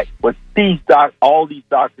 In fact, what all these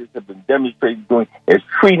doctors have been demonstrated doing is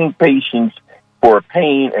treating patients for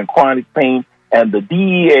pain and chronic pain, and the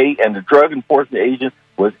DEA and the drug enforcement agents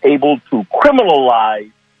was able to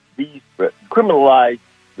criminalize the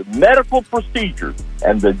medical procedures,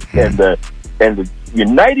 and the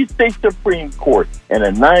United States Supreme Court in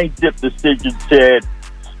a 9-zip decision said,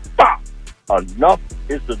 "Stop! Enough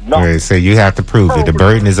is enough." All right, so you have to prove it. The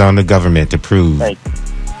burden is on the government to prove. Thank you.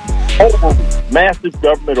 Overreach, massive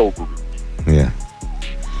government overreach. Yeah.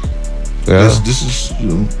 Well, this is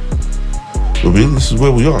this is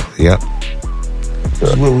where we are. Yep. This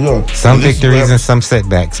is where we are. Some victories and some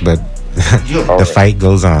setbacks, but the fight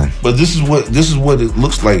goes on. But this is what it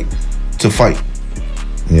looks like to fight.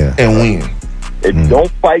 Yeah. And win. If you don't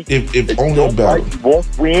fight, if you only a battle, you won't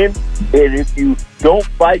win. And if you don't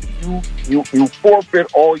fight, you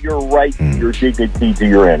forfeit all your rights, your dignity to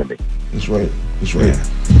your enemy. That's right. That's right. Yeah.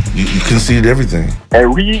 You conceded everything.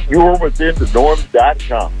 And read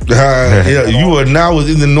YourWithinTheNorms.com. Yeah, you are now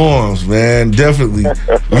within the norms, man. Definitely.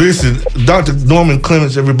 Listen, Dr. Norman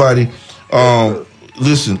Clements, everybody.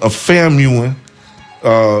 Listen, a FAMUan.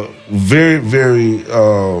 Very, very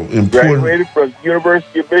important. Graduated from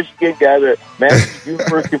University of Michigan, got a master's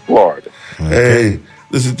University of Florida. Hey,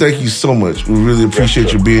 listen, thank you so much. We really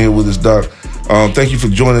appreciate you being here with us, Doc. Thank you for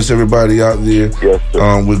joining us, everybody out there. Yes,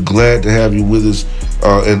 sir. We're glad to have you with us.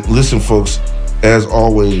 And listen, folks, as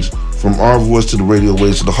always, from our voice to the radio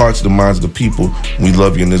waves, to the hearts and the minds of the people, we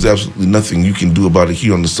love you, and there's absolutely nothing you can do about it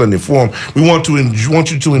here on the Sunday Forum. We want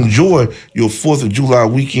you to enjoy your 4th of July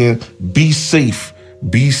weekend. Be safe.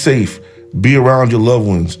 Be safe. Be around your loved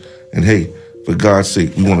ones. And hey, for God's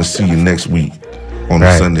sake, we want to see you next week on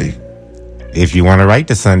a Sunday. If you want to write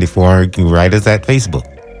the Sunday Forum, you can write us at Facebook.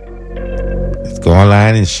 Let's go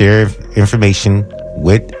online and share information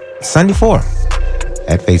with Sunday Forum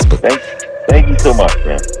at Facebook. Thank you so much,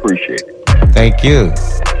 man. Appreciate it. Thank you.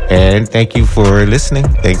 And thank you for listening.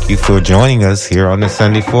 Thank you for joining us here on the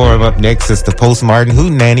Sunday Forum. Up next is the Post-Martin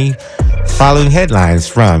Hootenanny, following headlines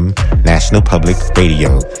from National Public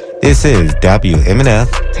Radio. This is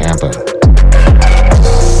WMNF Tampa.